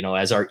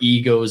 as our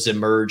egos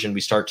emerge and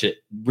we start to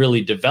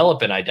really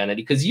develop an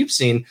identity. Because you've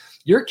seen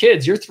your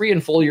kids, your 3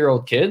 and 4 year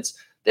old kids,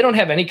 they don't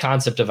have any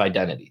concept of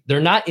identity. They're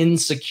not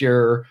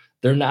insecure.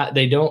 They're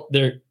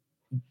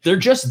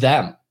just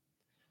them.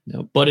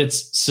 Nope. But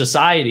it's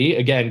society,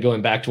 again,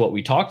 going back to what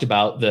we talked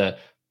about,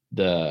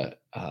 the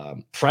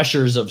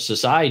pressures of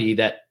society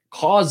that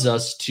cause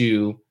us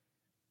to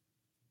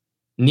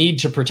need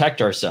to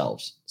protect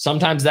ourselves.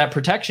 Sometimes that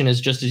protection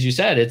is, just as you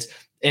said, it's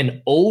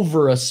an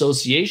over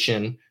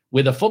association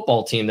with a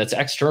football team that's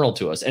external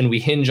to us. And we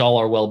hinge all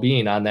our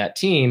well-being on that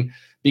team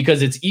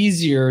because it's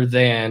easier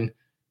than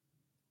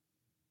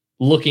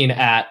looking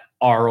at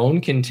our own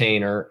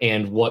container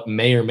and what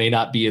may or may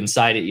not be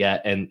inside it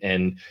yet,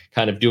 and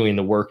kind of doing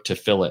the work to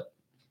fill it.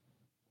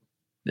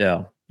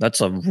 Yeah,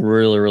 that's a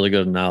really, really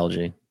good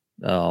analogy.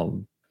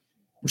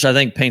 Which I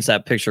think paints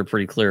that picture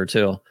pretty clear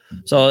too.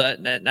 So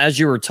as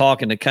you were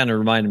talking, it kind of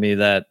reminded me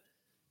that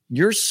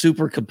you're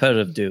super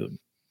competitive dude,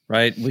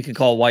 right? We could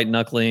call it white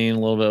knuckling, a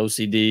little bit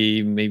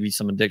OCD, maybe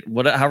some addiction,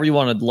 however you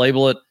want to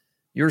label it.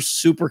 You're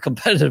super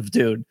competitive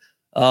dude.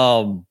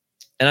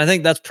 And I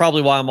think that's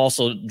probably why I'm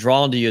also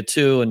drawn to you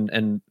too.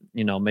 And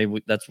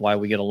maybe that's why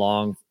we get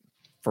along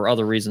for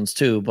other reasons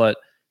too. But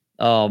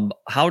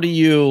how do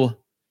you,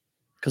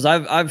 because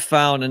I've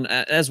found, and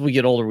as we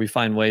get older, we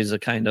find ways to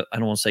kind of, I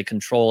don't want to say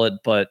control it,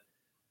 but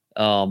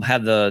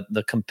have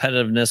the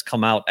competitiveness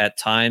come out at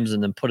times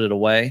and then put it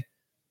away.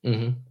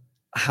 Mm-hmm.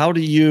 How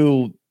do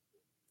you,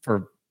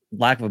 for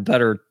lack of a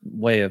better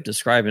way of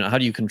describing it, how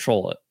do you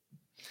control it?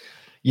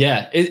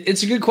 Yeah,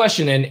 it's a good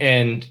question.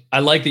 And I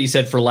like that you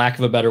said, for lack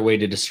of a better way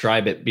to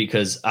describe it,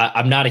 because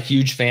I'm not a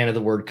huge fan of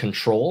the word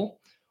control.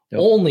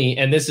 Yep. Only,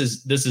 and this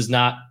does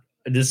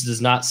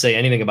not say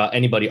anything about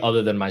anybody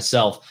other than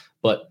myself,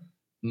 but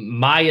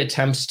my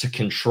attempts to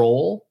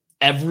control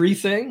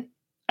everything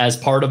as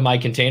part of my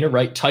container,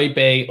 right? Type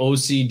A,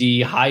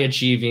 OCD, high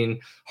achieving,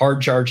 hard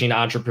charging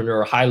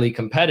entrepreneur, highly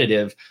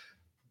competitive.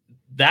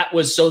 that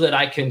was so that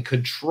I can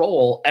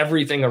control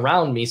everything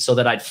around me so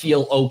that I'd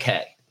feel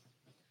okay.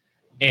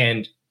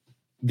 And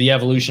the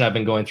evolution I've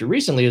been going through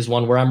recently is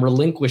one where I'm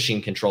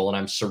relinquishing control and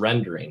I'm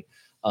surrendering.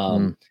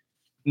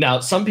 Now,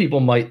 some people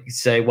might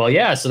say, well,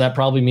 yeah, so that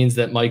probably means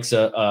that Mike's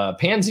a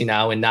pansy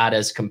now and not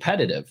as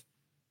competitive.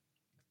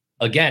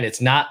 Again, it's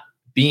not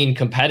being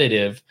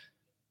competitive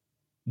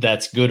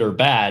that's good or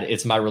bad.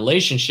 It's my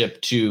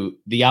relationship to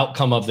the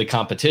outcome of the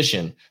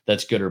competition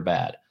that's good or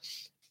bad.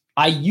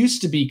 I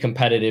used to be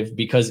competitive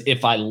because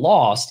if I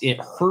lost, it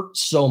hurt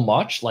so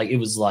much. Like, it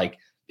was like,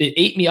 it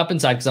ate me up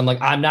inside because I'm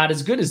like, I'm not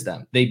as good as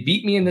them. They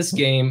beat me in this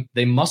game.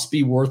 They must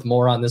be worth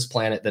more on this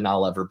planet than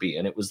I'll ever be.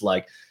 And it was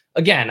like,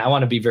 again, I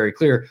want to be very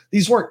clear.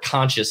 These weren't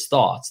conscious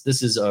thoughts.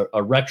 This is a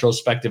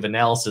retrospective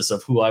analysis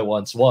of who I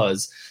once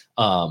was,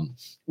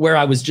 where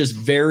I was just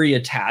very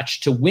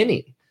attached to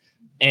winning.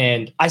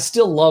 And I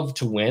still love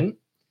to win,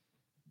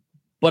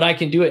 but I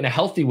can do it in a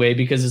healthy way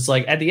because it's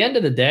like, at the end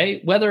of the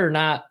day, whether or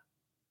not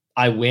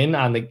I win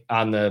on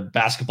the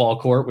basketball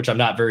court, which I'm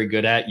not very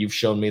good at. You've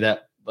shown me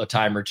that a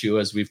time or two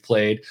as we've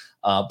played,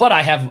 but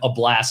I have a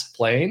blast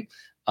playing.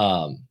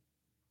 Let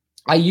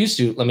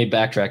me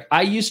backtrack.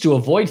 I used to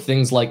avoid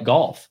things like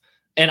golf.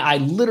 And I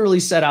literally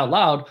said out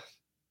loud,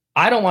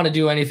 I don't want to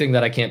do anything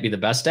that I can't be the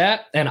best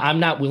at. And I'm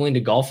not willing to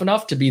golf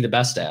enough to be the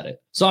best at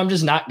it. So I'm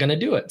just not going to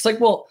do it. It's like,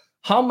 well,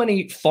 how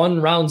many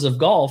fun rounds of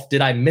golf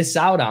did I miss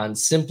out on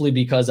simply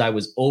because I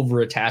was over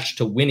attached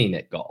to winning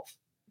at golf?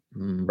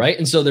 Right.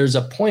 And so there's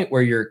a point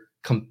where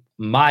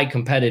my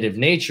competitive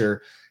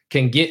nature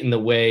can get in the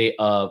way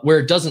of where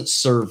it doesn't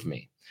serve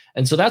me.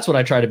 And so that's what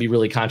I try to be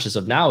really conscious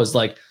of now is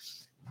like,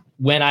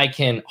 when I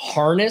can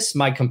harness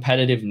my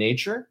competitive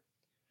nature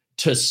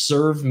to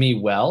serve me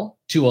well,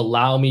 to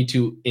allow me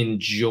to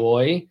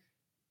enjoy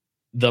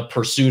the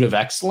pursuit of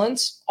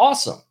excellence,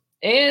 awesome.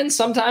 And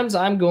sometimes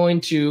I'm going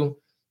to,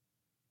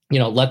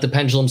 let the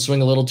pendulum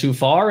swing a little too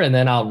far, and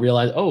then I'll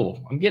realize, oh,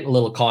 I'm getting a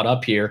little caught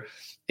up here.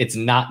 It's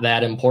not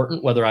that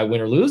important whether I win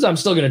or lose. I'm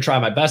still going to try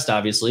my best,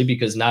 obviously,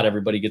 because not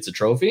everybody gets a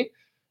trophy,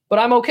 but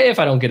I'm okay if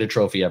I don't get a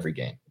trophy every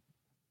game.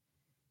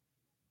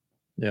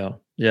 Yeah.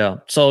 Yeah.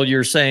 So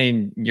you're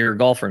saying you're a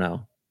golfer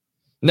now?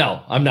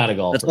 No, I'm not a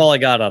golfer. That's all I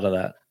got out of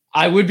that.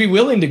 I would be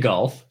willing to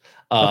golf.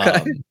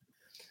 Okay.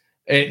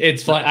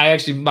 It's fun.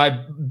 My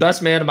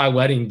best man at my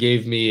wedding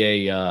gave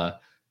me a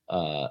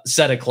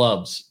set of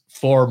clubs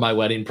for my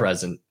wedding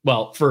present.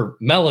 Well, for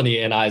Melanie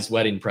and I's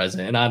wedding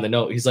present. And on the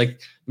note, he's like,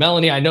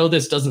 Melanie, I know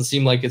this doesn't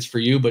seem like it's for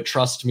you, but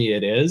trust me,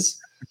 it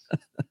is.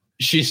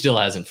 She still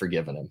hasn't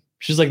forgiven him.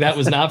 She's like, that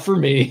was not for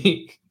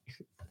me.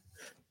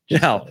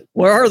 Yeah.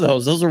 Where are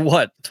those? Those are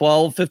what,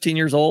 12, 15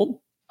 years old?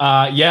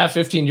 Yeah,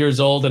 15 years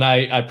old. And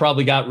I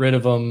probably got rid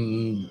of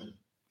them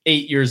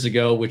 8 years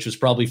ago, which was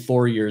probably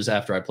 4 years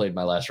after I played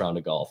my last round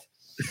of golf.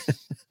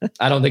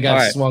 I don't think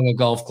I've swung a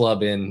golf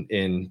club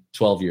in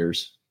 12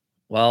 years.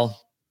 Well,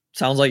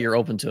 sounds like you're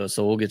open to it,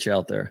 so we'll get you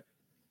out there.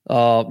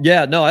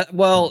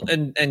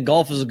 And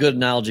golf is a good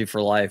analogy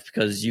for life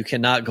because you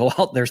cannot go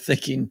out there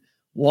thinking,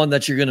 one,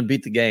 that you're going to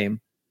beat the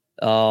game,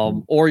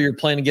 or you're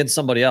playing against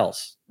somebody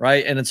else,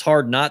 right? And it's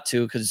hard not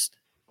to because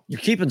you're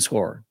keeping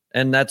score,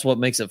 and that's what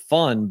makes it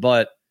fun.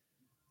 But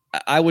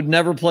I would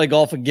never play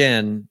golf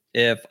again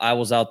if I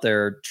was out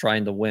there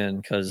trying to win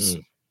because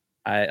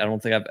I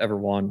don't think I've ever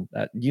won.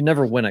 You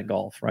never win at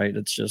golf, right?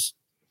 It's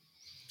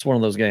one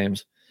of those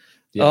games.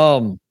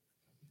 Yeah.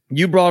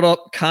 You brought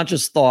up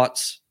conscious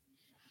thoughts,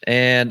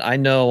 and I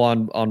know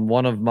on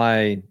one of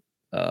my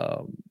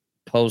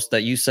posts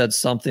that you said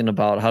something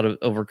about how to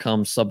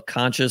overcome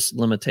subconscious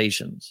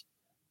limitations.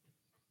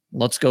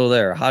 Let's go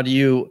there.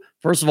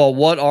 First of all,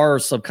 what are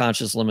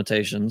subconscious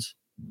limitations?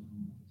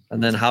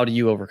 And then how do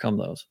you overcome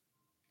those?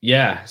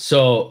 Yeah.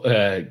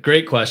 So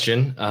great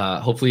question.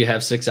 Hopefully you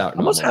have 6 out.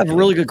 I must have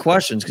really good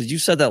questions because you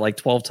said that like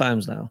 12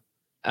 times now.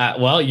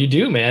 Well, you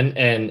do, man.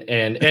 And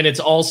it's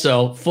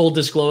also full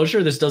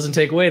disclosure. This doesn't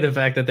take away the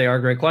fact that they are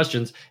great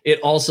questions.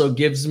 It also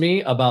gives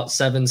me about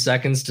 7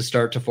 seconds to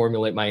start to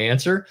formulate my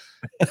answer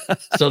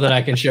so that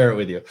I can share it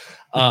with you.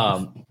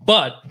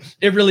 But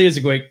it really is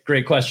a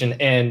great question.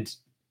 And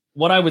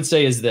what I would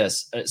say is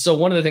this. So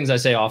one of the things I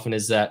say often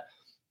is that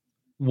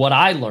what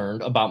I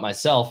learned about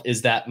myself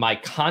is that my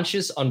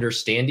conscious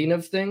understanding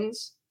of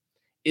things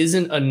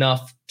isn't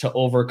enough to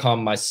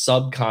overcome my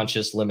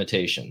subconscious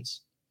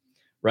limitations.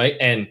 Right.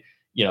 And,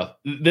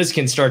 this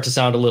can start to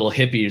sound a little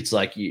hippie. It's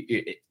like,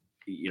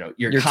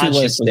 your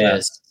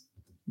consciousness.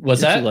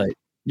 What's that?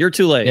 You're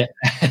too late.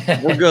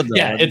 Yeah. We're good though.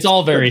 Yeah. It's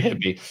all very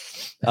hippie.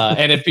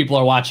 And if people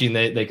are watching,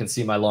 they can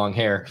see my long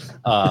hair.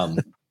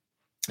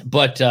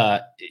 But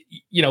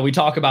we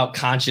talk about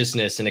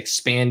consciousness and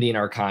expanding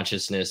our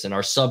consciousness and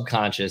our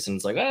subconscious. And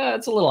it's like,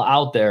 it's a little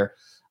out there.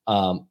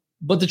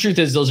 But the truth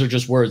is those are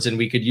just words. And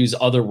we could use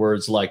other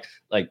words like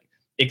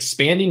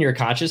expanding your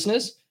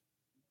consciousness.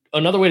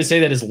 Another way to say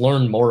that is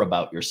learn more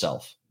about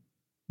yourself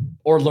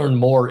or learn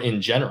more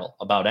in general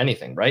about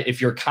anything, right?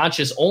 If you're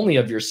conscious only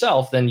of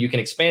yourself, then you can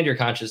expand your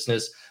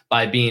consciousness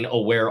by being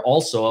aware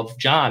also of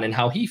John and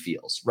how he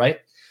feels, right?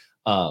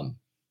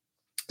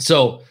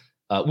 So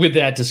with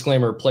that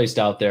disclaimer placed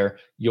out there,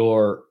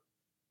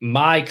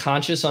 my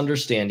conscious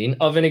understanding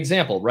of an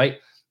example, right?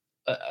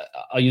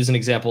 I'll use an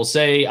example.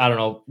 Say, I don't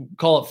know,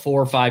 call it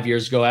 4 or 5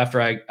 years ago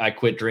after I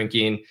quit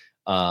drinking.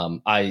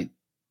 I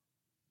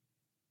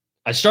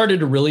started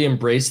to really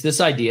embrace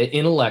this idea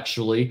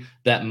intellectually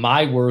that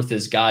my worth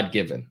is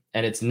God-given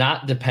and it's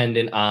not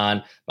dependent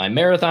on my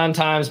marathon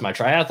times, my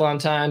triathlon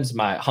times,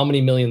 how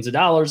many millions of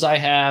dollars I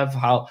have,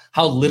 how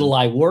little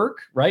I work,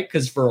 right?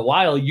 Because for a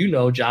while,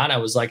 John, I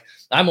was like,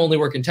 I'm only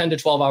working 10 to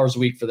 12 hours a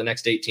week for the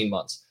next 18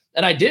 months.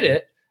 And I did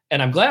it,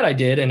 and I'm glad I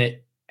did, and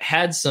it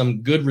had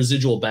some good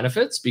residual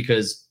benefits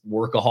because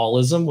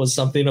workaholism was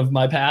something of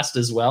my past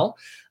as well.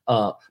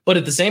 But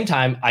at the same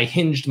time, I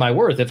hinged my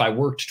worth. If I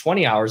worked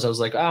 20 hours, I was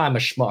like, I'm a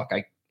schmuck.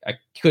 I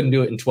couldn't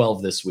do it in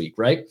 12 this week,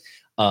 right?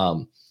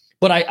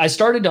 But I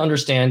started to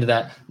understand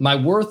that my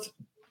worth,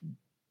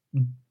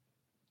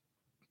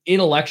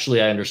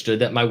 intellectually, I understood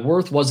that my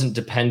worth wasn't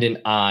dependent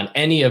on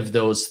any of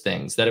those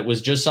things, that it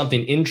was just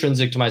something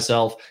intrinsic to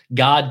myself,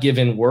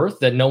 God-given worth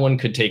that no one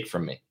could take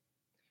from me.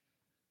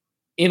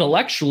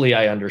 Intellectually,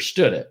 I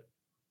understood it.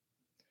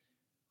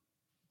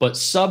 But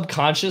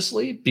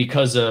subconsciously,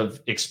 because of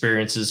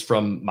experiences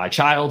from my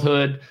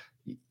childhood,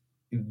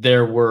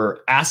 there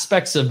were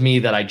aspects of me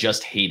that I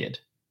just hated.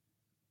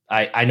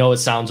 I know it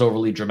sounds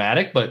overly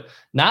dramatic, but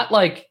not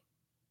like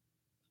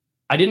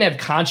I didn't have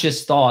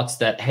conscious thoughts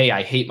that, hey,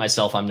 I hate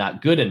myself, I'm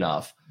not good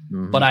enough.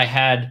 Mm-hmm. But I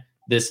had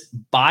this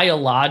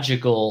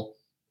biological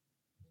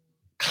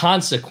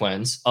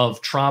consequence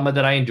of trauma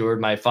that I endured.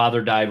 My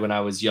father died when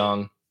I was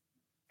young.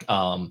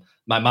 My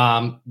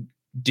mom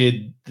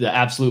did the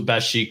absolute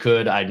best she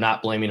could. I'm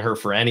not blaming her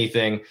for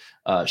anything.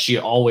 She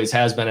always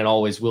has been and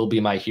always will be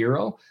my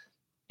hero.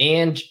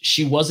 And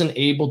she wasn't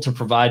able to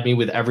provide me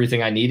with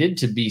everything I needed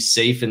to be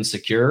safe and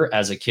secure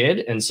as a kid.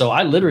 And so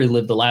I literally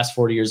lived the last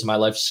 40 years of my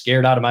life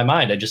scared out of my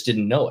mind. I just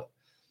didn't know it.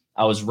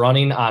 I was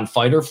running on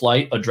fight or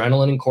flight,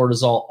 adrenaline and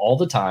cortisol all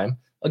the time.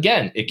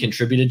 Again, it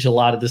contributed to a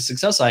lot of the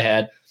success I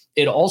had.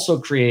 It also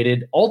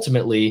created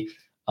ultimately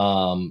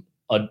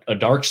a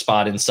dark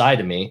spot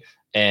inside of me.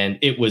 And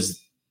it was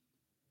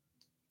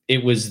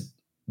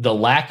the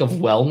lack of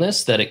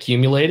wellness that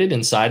accumulated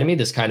inside of me,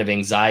 this kind of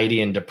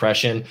anxiety and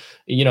depression.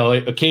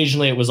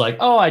 Occasionally it was like,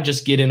 oh, I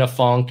just get in a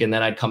funk and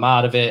then I'd come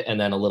out of it, and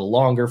then a little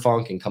longer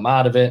funk and come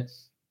out of it.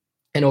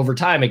 And over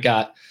time it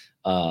got,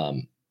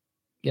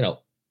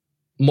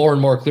 more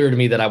and more clear to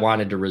me that I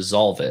wanted to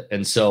resolve it.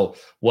 And so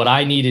what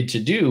I needed to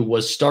do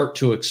was start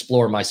to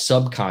explore my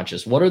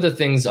subconscious. What are the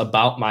things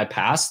about my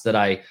past that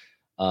I'm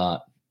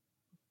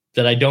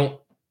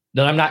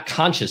not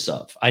conscious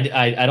of? I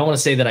don't want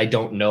to say that I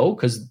don't know,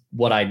 because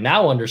what I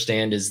now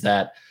understand is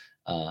that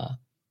I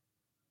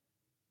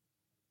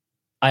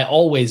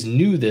always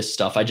knew this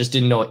stuff. I just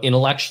didn't know it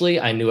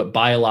intellectually. I knew it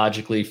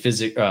biologically,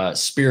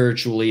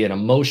 spiritually, and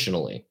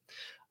emotionally.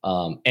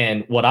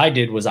 And what I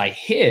did was I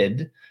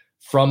hid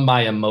from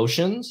my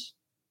emotions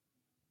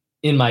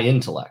in my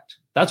intellect.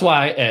 That's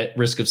why, at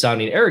risk of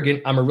sounding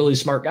arrogant, I'm a really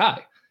smart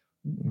guy,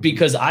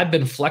 because I've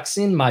been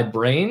flexing my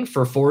brain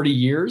for 40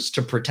 years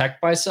to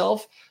protect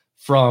myself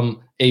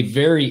from a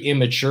very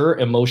immature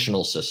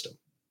emotional system.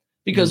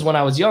 Because when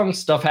I was young,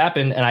 stuff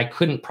happened and I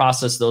couldn't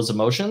process those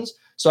emotions.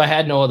 So I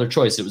had no other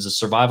choice. It was a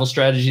survival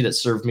strategy that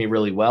served me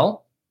really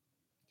well.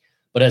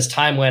 But as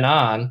time went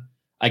on,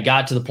 I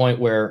got to the point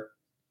where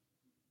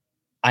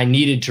I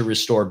needed to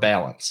restore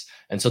balance.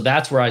 And so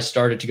that's where I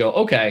started to go,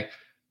 okay,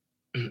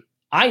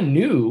 I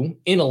knew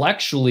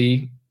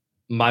intellectually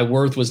my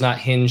worth was not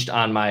hinged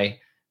on my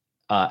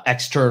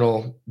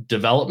external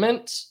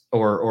development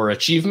or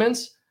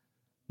achievements.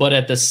 But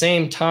at the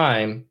same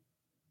time,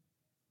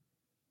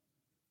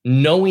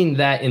 knowing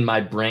that in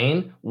my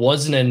brain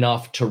wasn't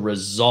enough to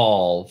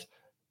resolve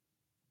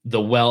the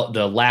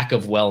lack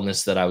of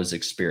wellness that I was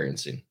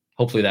experiencing.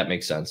 Hopefully that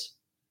makes sense.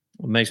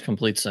 It makes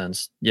complete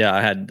sense. Yeah,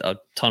 I had a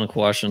ton of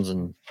questions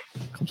and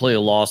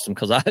completely lost them,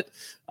 because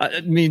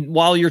I mean,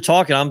 while you're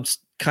talking, I'm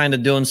kind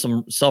of doing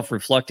some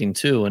self-reflecting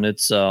too, and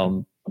it's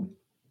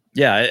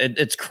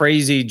it's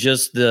crazy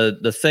just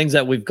the things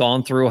that we've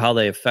gone through, how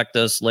they affect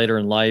us later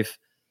in life.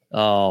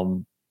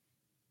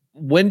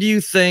 When do you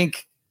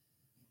think?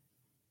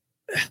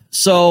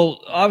 So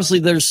obviously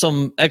there's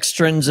some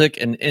extrinsic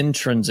and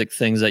intrinsic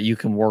things that you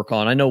can work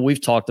on. I know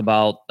we've talked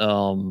about,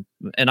 and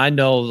I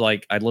know,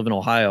 like, I live in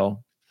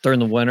Ohio. During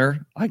the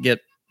winter, I get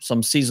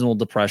some seasonal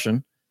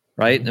depression,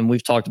 right? Mm-hmm. And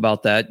we've talked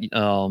about that,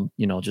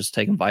 just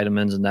taking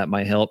vitamins, and that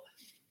might help.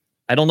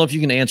 I don't know if you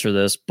can answer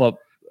this, but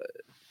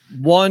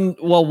one,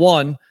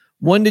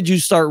 when did you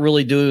start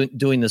really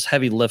doing this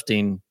heavy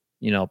lifting,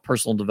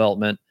 personal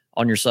development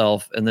on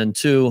yourself? And then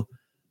two,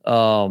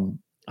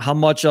 how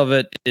much of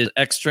it is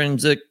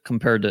extrinsic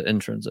compared to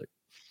intrinsic?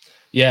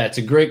 Yeah, it's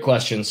a great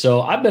question.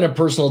 So I've been a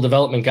personal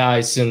development guy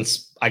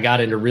since I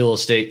got into real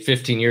estate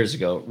 15 years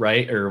ago,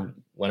 right? Or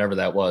whenever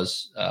that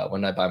was,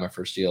 when I buy my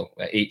first deal,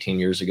 18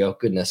 years ago.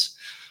 Goodness,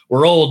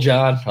 we're old,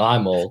 John.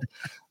 I'm old.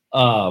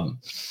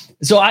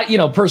 So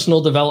I,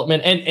 personal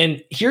development,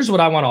 and here's what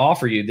I want to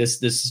offer you.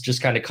 This is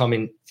just kind of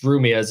coming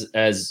through me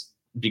as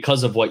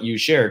because of what you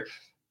shared.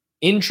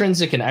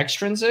 intrinsic and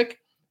extrinsic,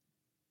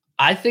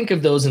 I think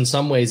of those in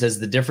some ways as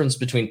the difference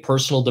between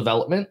personal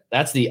development.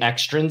 That's the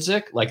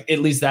extrinsic. Like, at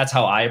least that's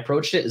how I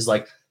approached it, is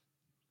like,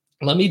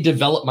 let me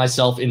develop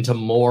myself into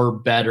more,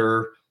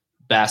 better,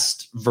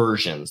 best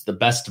versions, the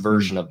best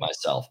version of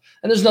myself.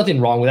 And there's nothing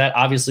wrong with that.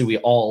 Obviously, we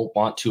all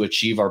want to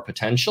achieve our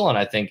potential. And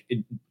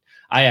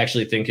I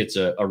actually think it's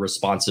a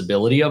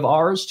responsibility of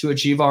ours to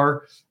achieve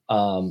our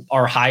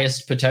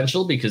highest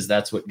potential, because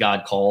that's what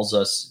God calls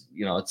us.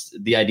 You know, it's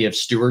the idea of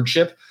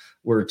stewardship.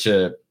 We're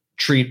to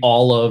treat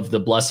all of the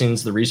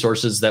blessings, the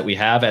resources that we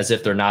have, as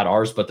if they're not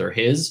ours, but they're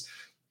his.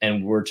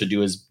 And we're to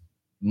do as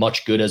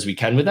much good as we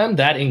can with them.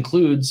 That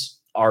includes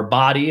our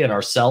body and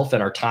our self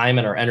and our time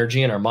and our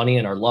energy and our money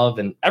and our love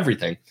and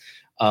everything.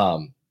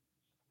 But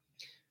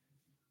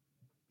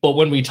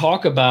when we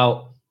talk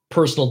about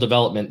personal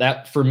development,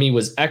 that for me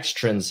was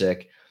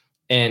extrinsic.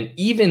 And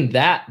even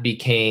that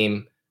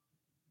became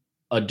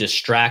a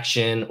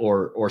distraction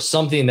or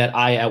something that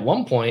I, at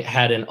one point,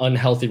 had an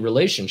unhealthy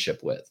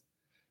relationship with,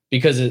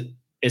 because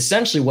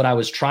essentially what I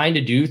was trying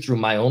to do through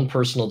my own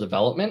personal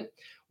development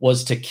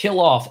was to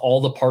kill off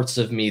all the parts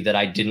of me that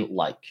I didn't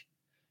like.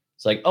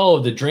 It's like, oh,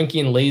 the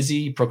drinking,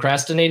 lazy,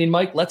 procrastinating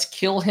Mike, let's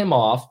kill him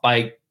off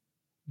by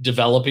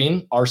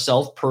developing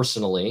ourselves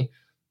personally,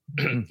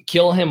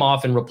 kill him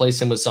off and replace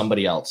him with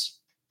somebody else.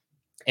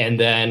 And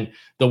then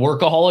the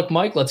workaholic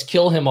Mike, let's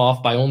kill him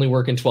off by only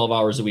working 12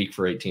 hours a week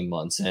for 18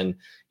 months. And,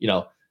 you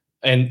know,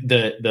 and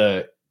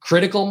the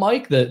critical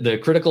Mike, the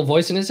critical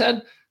voice in his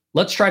head,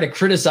 let's try to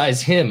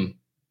criticize him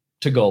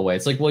to go away.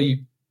 It's like, well, you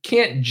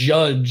can't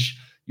judge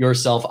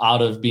yourself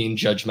out of being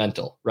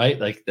judgmental, right?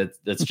 Like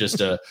that's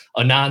just a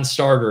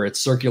non-starter.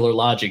 It's circular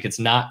logic.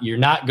 You're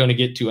not going to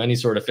get to any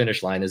sort of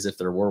finish line as if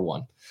there were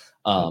one.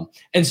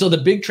 And so the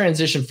big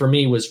transition for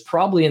me was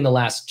probably in the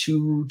last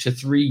 2 to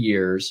 3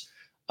 years,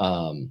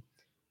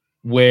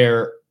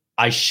 where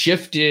I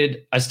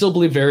shifted. I still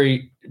believe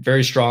very,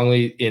 very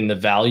strongly in the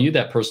value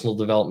that personal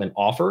development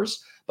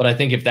offers. But I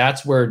think if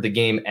that's where the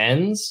game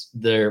ends,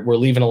 we're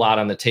leaving a lot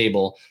on the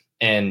table.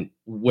 And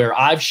where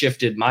I've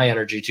shifted my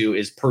energy to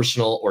is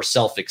personal or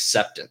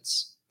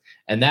self-acceptance.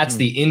 And that's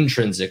the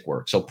intrinsic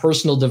work. So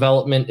personal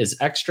development is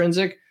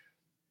extrinsic,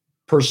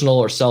 personal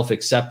or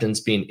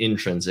self-acceptance being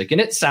intrinsic.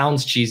 And it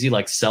sounds cheesy,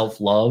 like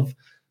self-love,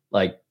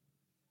 like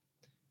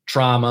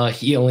trauma,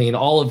 healing,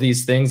 all of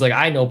these things. Like,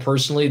 I know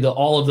personally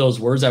all of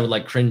those words I would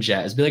like cringe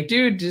at. Is be like,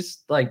 dude,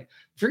 just like,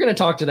 if you're going to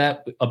talk to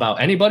that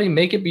about anybody,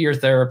 make it be your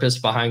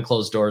therapist behind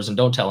closed doors and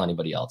don't tell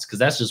anybody else, because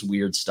that's just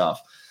weird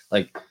stuff.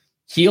 Like,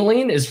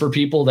 healing is for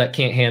people that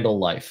can't handle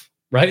life,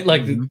 right?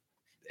 Like,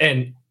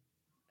 and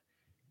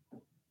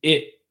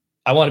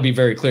I want to be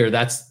very clear.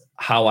 That's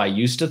how I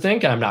used to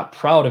think. And I'm not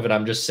proud of it.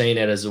 I'm just saying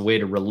it as a way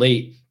to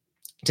relate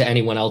to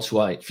anyone else who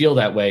might feel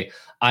that way.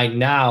 I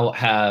now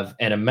have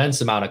an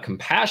immense amount of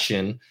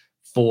compassion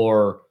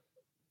for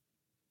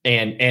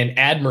and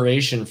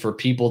admiration for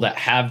people that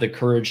have the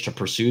courage to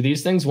pursue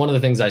these things. One of the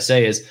things I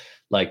say is,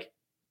 like,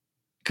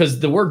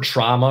 because the word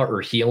trauma or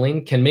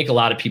healing can make a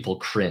lot of people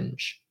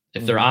cringe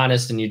if they're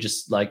honest, and you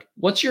just like,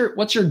 what's your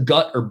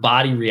gut or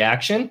body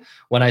reaction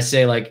when I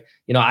say, like,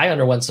 you know, I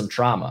underwent some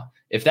trauma?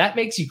 If that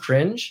makes you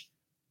cringe,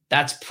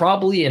 that's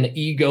probably an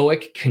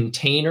egoic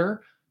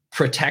container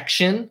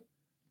protection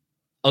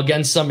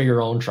against some of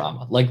your own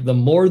trauma. Like, the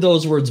more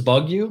those words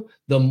bug you,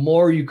 the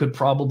more you could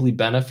probably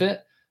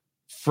benefit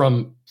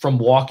from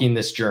walking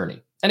this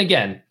journey. And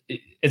again,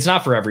 it's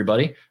not for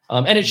everybody.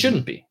 And it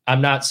shouldn't be.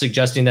 I'm not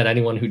suggesting that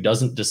anyone who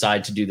doesn't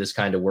decide to do this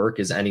kind of work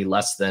is any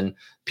less than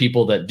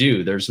people that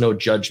do. There's no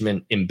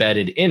judgment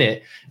embedded in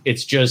it.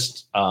 It's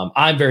just,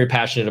 I'm very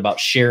passionate about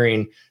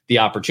sharing the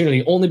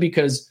opportunity, only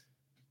because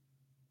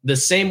the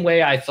same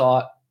way I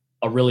thought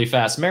a really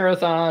fast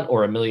marathon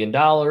or $1 million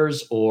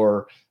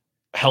or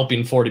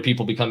helping 40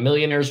 people become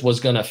millionaires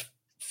was going to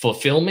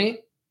fulfill me,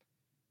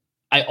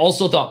 I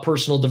also thought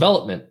personal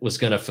development was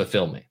going to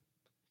fulfill me.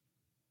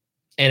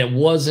 And it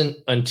wasn't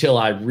until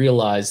I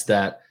realized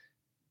that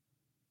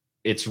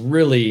it's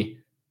really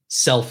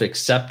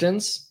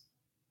self-acceptance,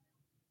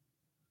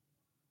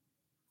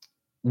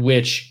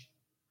 which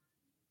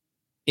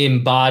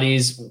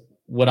embodies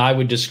what I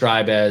would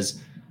describe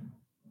as,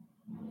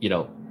 you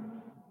know,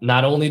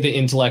 not only the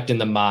intellect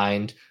and the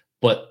mind,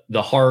 but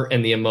the heart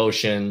and the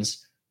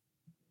emotions,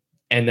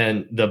 and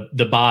then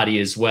the body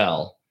as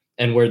well.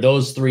 And where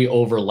those three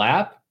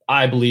overlap,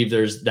 I believe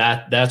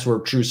that's where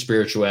true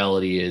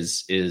spirituality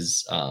is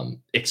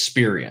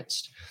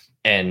experienced.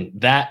 And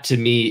that to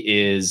me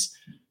is,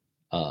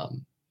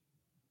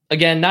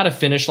 again, not a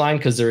finish line,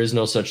 because there is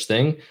no such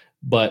thing,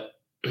 but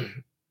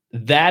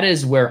that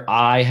is where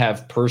I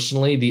have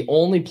personally, the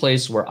only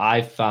place where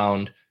I've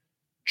found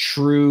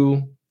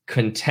true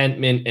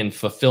contentment and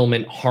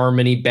fulfillment,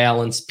 harmony,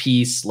 balance,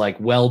 peace, like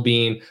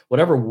well-being,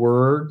 whatever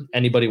word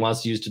anybody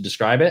wants to use to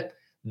describe it.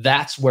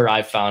 That's where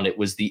I found it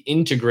was the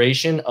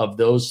integration of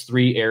those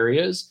three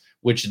areas,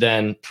 which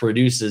then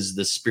produces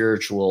the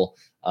spiritual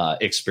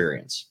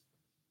experience.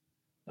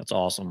 That's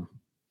awesome.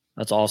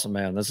 That's awesome,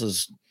 man. This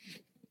is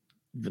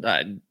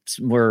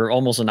we're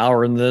almost an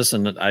hour in this,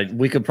 and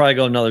we could probably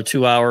go another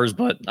 2 hours,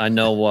 but I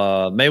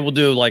know maybe we'll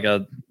do like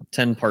a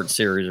 10-part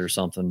series or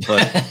something.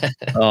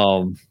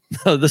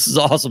 But this is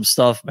awesome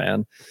stuff,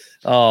 man.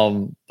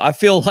 I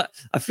feel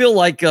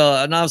like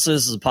and obviously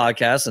this is a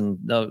podcast, and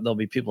there'll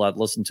be people that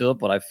listen to it,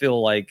 but I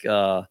feel like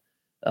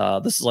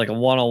this is like a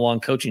one-on-one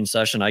coaching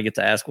session. I get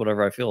to ask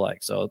whatever I feel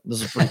like, so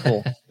this is pretty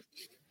cool.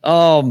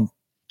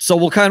 So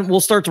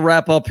we'll start to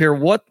wrap up here.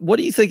 What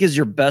do you think is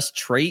your best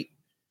trait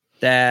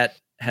that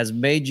has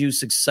made you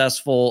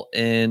successful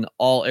in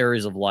all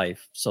areas of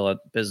life? So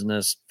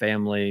business,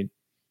 family,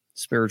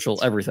 spiritual,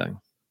 everything.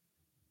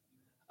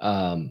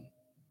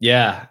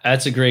 Yeah,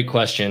 that's a great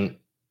question.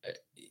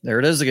 There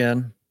it is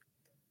again.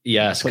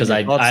 Yes, because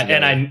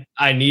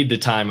I need the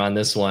time on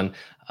this one.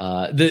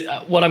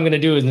 What I'm going to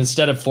do is,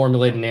 instead of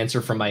formulating an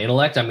answer from my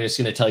intellect, I'm just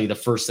going to tell you the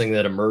first thing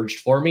that emerged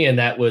for me, and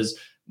that was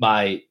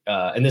my.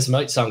 And this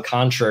might sound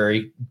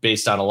contrary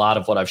based on a lot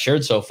of what I've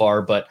shared so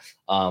far, but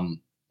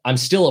I'm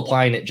still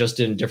applying it just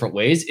in different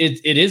ways.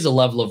 It is a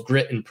level of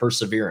grit and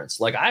perseverance.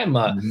 Like, I'm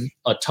a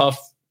tough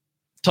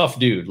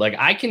dude. Like,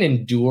 I can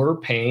endure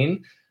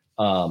pain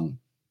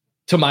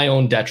to my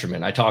own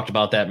detriment. I talked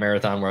about that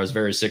marathon where I was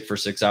very sick for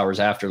 6 hours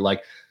after.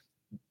 Like,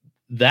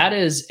 that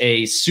is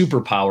a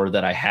superpower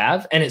that I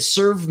have, and it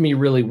served me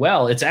really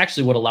well. It's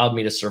actually what allowed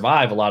me to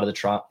survive a lot of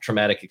the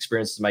traumatic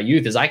experiences of my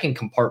youth, is I can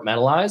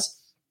compartmentalize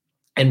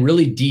and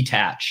really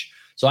detach.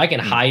 So I can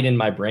hide in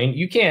my brain.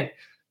 You can't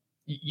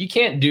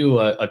do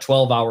a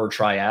 12-hour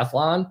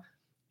triathlon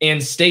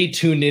and stay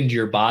tuned into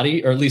your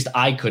body, or at least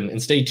I couldn't,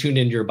 and stay tuned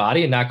into your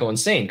body and not go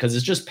insane, because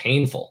it's just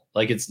painful.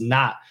 Like, it's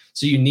not.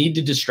 So you need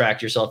to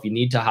distract yourself. You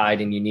need to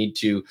hide, and you need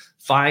to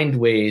find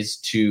ways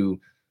to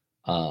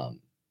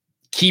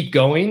keep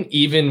going,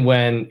 even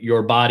when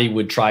your body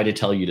would try to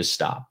tell you to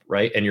stop,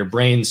 right? And your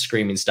brain's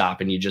screaming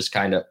stop, and you just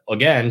kind of,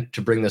 again,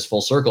 to bring this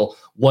full circle,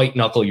 white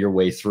knuckle your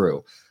way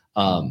through.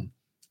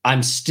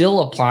 I'm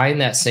still applying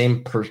that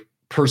same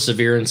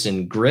perseverance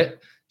and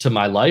grit to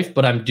my life,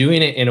 but I'm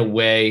doing it in a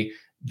way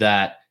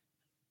that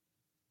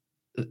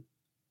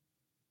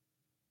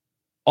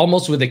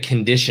almost with a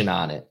condition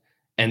on it.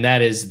 And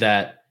that is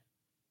that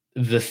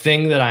the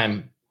thing that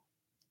I'm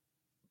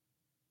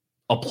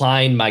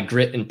applying my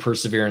grit and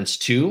perseverance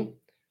to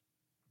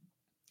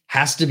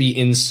has to be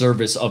in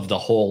service of the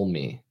whole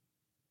me,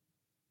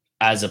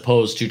 as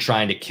opposed to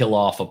trying to kill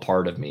off a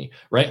part of me,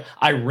 right?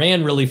 I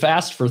ran really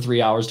fast for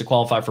 3 hours to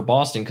qualify for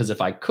Boston, because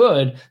if I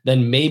could,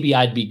 then maybe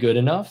I'd be good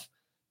enough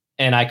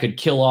and I could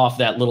kill off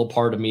that little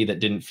part of me that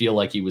didn't feel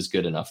like he was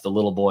good enough, the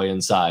little boy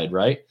inside,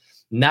 right?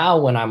 Now,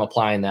 when I'm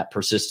applying that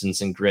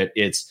persistence and grit,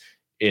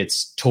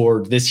 it's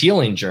toward this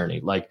healing journey.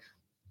 Like,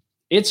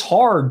 it's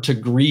hard to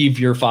grieve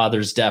your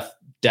father's death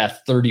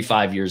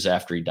 35 years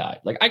after he died.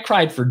 Like, I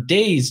cried for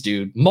days,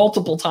 dude,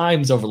 multiple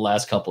times over the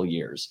last couple of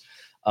years.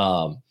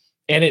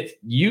 And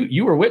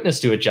you were witness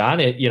to it, John.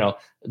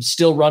 I'm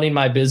still running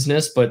my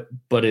business, but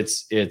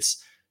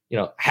it's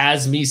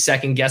has me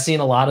second guessing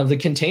a lot of the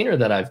container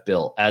that I've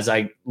built as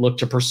I look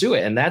to pursue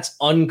it. And that's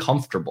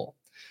uncomfortable.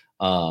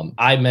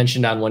 I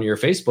mentioned on one of your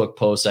Facebook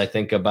posts, I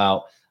think,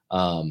 about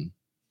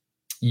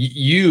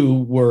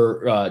you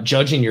were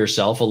judging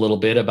yourself a little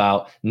bit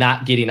about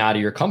not getting out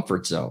of your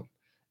comfort zone.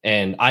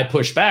 And I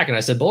pushed back and I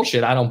said,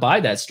 bullshit, I don't buy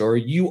that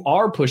story. You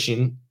are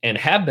pushing and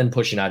have been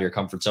pushing out of your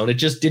comfort zone. It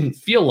just didn't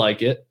feel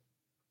like it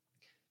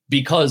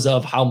because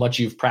of how much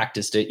you've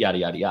practiced it, yada,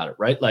 yada, yada,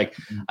 right? Like,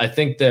 I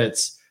think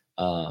that's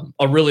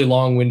a really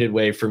long-winded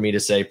way for me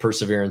to say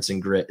perseverance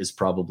and grit is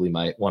probably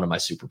one of my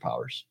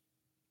superpowers.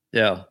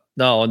 Yeah,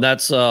 no, and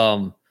that's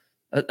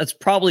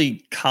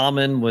probably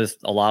common with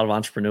a lot of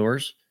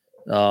entrepreneurs.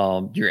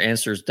 Your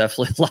answer is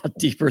definitely a lot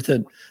deeper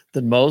than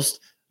most.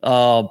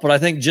 But I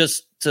think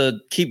just to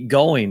keep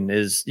going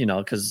is,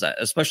 because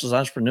especially as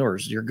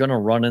entrepreneurs, you're going to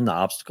run into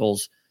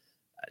obstacles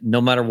no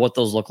matter what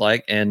those look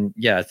like. And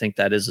yeah, I think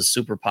that is a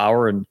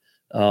superpower, and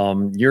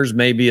yours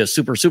may be a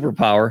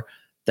superpower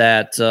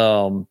that,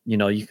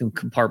 you can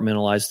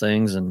compartmentalize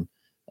things and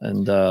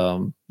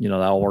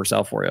that all works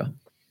out for you.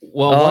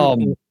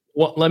 Well,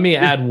 let me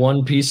add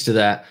one piece to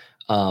that.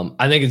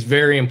 I think it's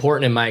very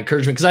important in my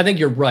encouragement, because I think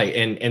you're right.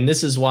 And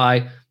this is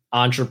why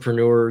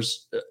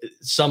entrepreneurs,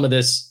 some of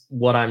this,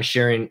 what I'm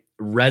sharing,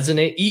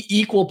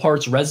 equal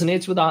parts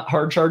resonates with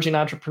hard charging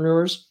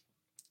entrepreneurs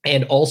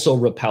and also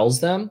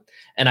repels them.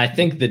 And I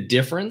think the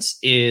difference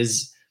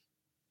is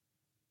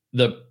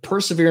the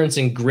perseverance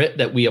and grit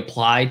that we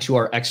apply to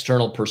our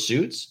external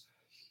pursuits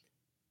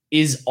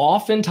is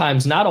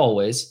oftentimes, not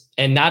always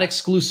and not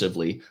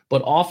exclusively,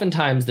 but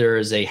oftentimes there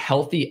is a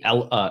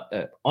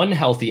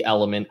unhealthy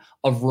element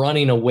of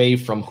running away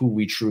from who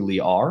we truly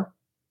are,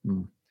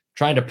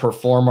 trying to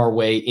perform our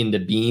way into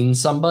being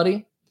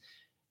somebody.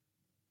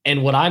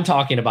 And what I'm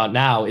talking about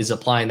now is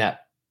applying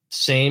that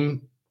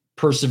same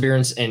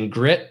perseverance and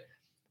grit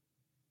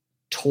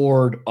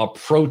toward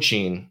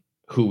approaching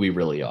who we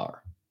really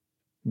are.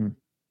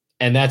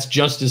 And that's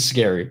just as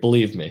scary,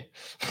 believe me.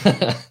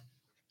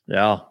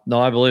 Yeah,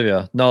 no, I believe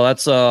you. No,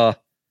 that's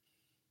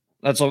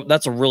that's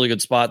a really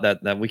good spot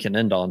that we can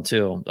end on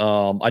too.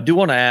 I do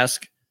want to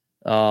ask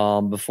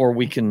before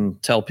we can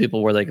tell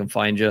people where they can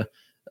find you,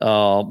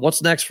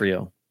 what's next for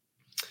you?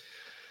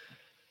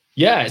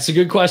 Yeah, it's a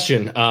good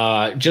question.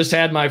 Just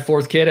had my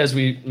fourth kid, as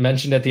we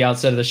mentioned at the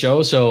outset of the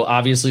show. So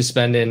obviously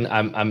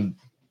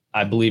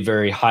I believe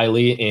very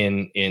highly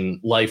in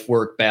life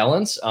work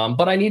balance.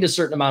 But I need a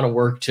certain amount of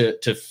work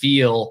to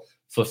feel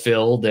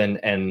fulfilled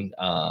and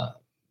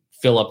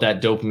fill up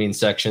that dopamine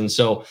section.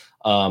 So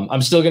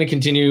I'm still going to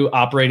continue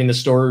operating the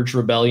Storage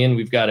Rebellion.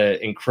 We've got an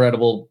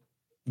incredible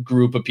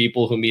group of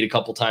people who meet a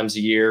couple times a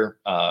year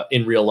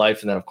in real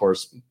life. And then of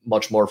course,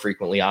 much more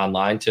frequently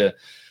online to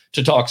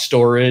talk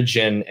storage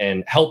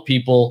and help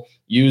people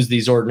use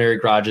these ordinary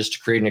garages to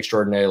create an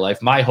extraordinary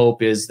life. My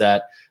hope is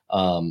that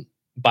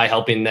by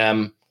helping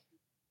them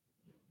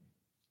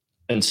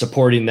and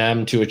supporting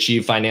them to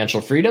achieve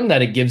financial freedom,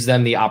 that it gives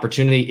them the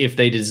opportunity, if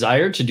they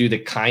desire, to do the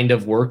kind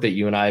of work that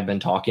you and I have been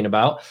talking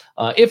about,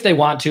 if they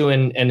want to,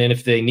 and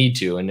if they need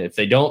to. And if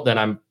they don't, then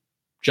I'm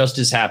just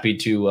as happy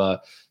to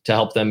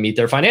help them meet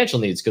their financial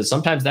needs, because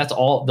sometimes that's the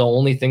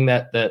only thing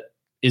that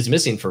is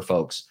missing for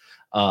folks.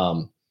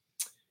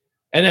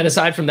 And then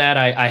aside from that,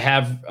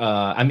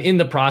 I'm in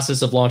the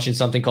process of launching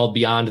something called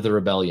Beyond the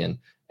Rebellion.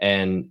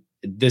 And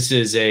this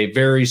is a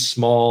very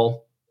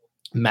small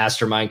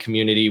mastermind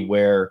community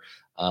where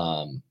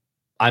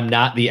I'm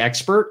not the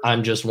expert.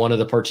 I'm just one of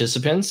the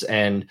participants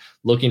and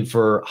looking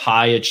for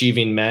high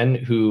achieving men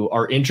who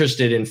are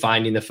interested in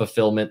finding the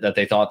fulfillment that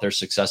they thought their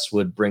success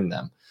would bring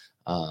them.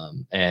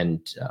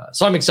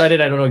 So I'm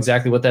excited. I don't know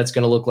exactly what that's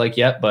going to look like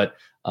yet, but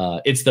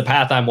it's the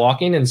path I'm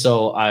walking. And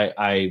so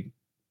I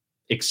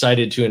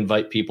excited to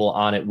invite people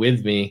on it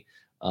with me,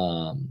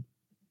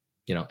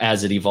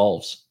 as it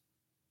evolves.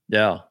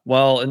 Yeah.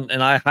 Well,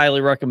 and I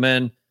highly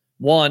recommend,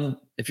 one,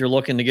 if you're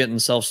looking to get in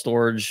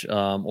self-storage,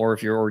 or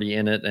if you're already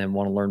in it and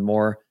want to learn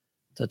more,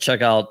 to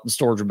check out the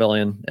Storage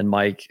Rebellion and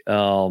Mike.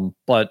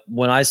 But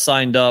when I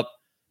signed up,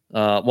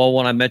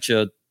 when I met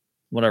you,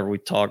 whatever, we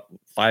talked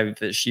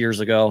 5-ish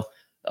years ago,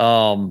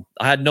 I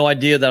had no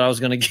idea that I was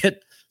going to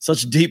get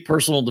such deep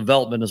personal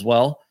development as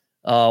well,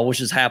 which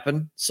has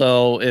happened.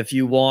 So if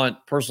you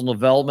want personal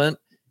development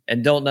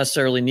and don't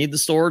necessarily need the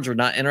storage or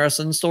not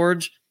interested in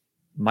storage,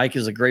 Mike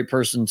is a great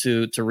person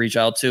to reach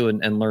out to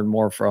and learn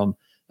more from.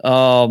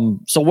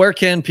 So where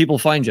can people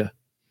find you?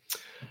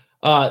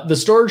 The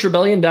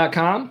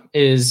storagerebellion.com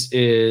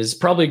is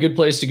probably a good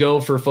place to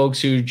go for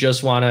folks who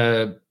just want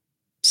to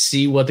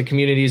see what the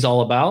community is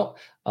all about.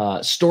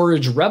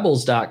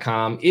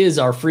 StorageRebels.com is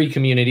our free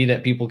community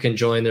that people can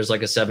join. There's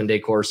like a 7-day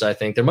course. I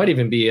think there might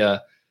even be I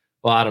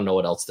don't know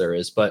what else there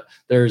is, but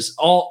there's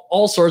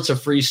all sorts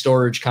of free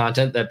storage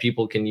content that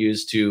people can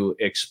use to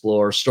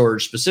explore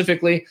storage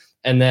specifically.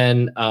 And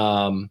then,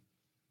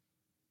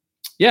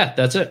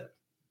 that's it.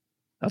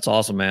 That's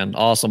awesome, man.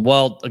 Awesome.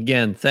 Well,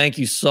 again, thank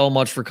you so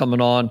much for coming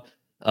on.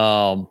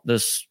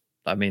 This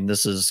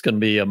is going to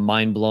be a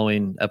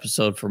mind-blowing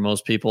episode for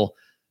most people.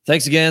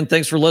 Thanks again.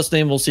 Thanks for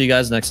listening. We'll see you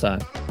guys next time.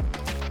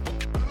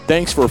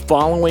 Thanks for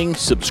following,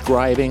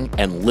 subscribing,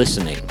 and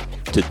listening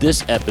to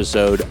this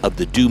episode of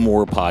the Do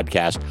More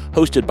podcast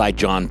hosted by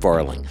John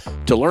Farling.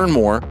 To learn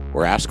more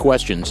or ask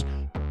questions,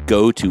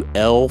 go to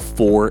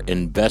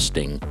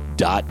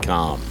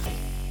l4investing.com.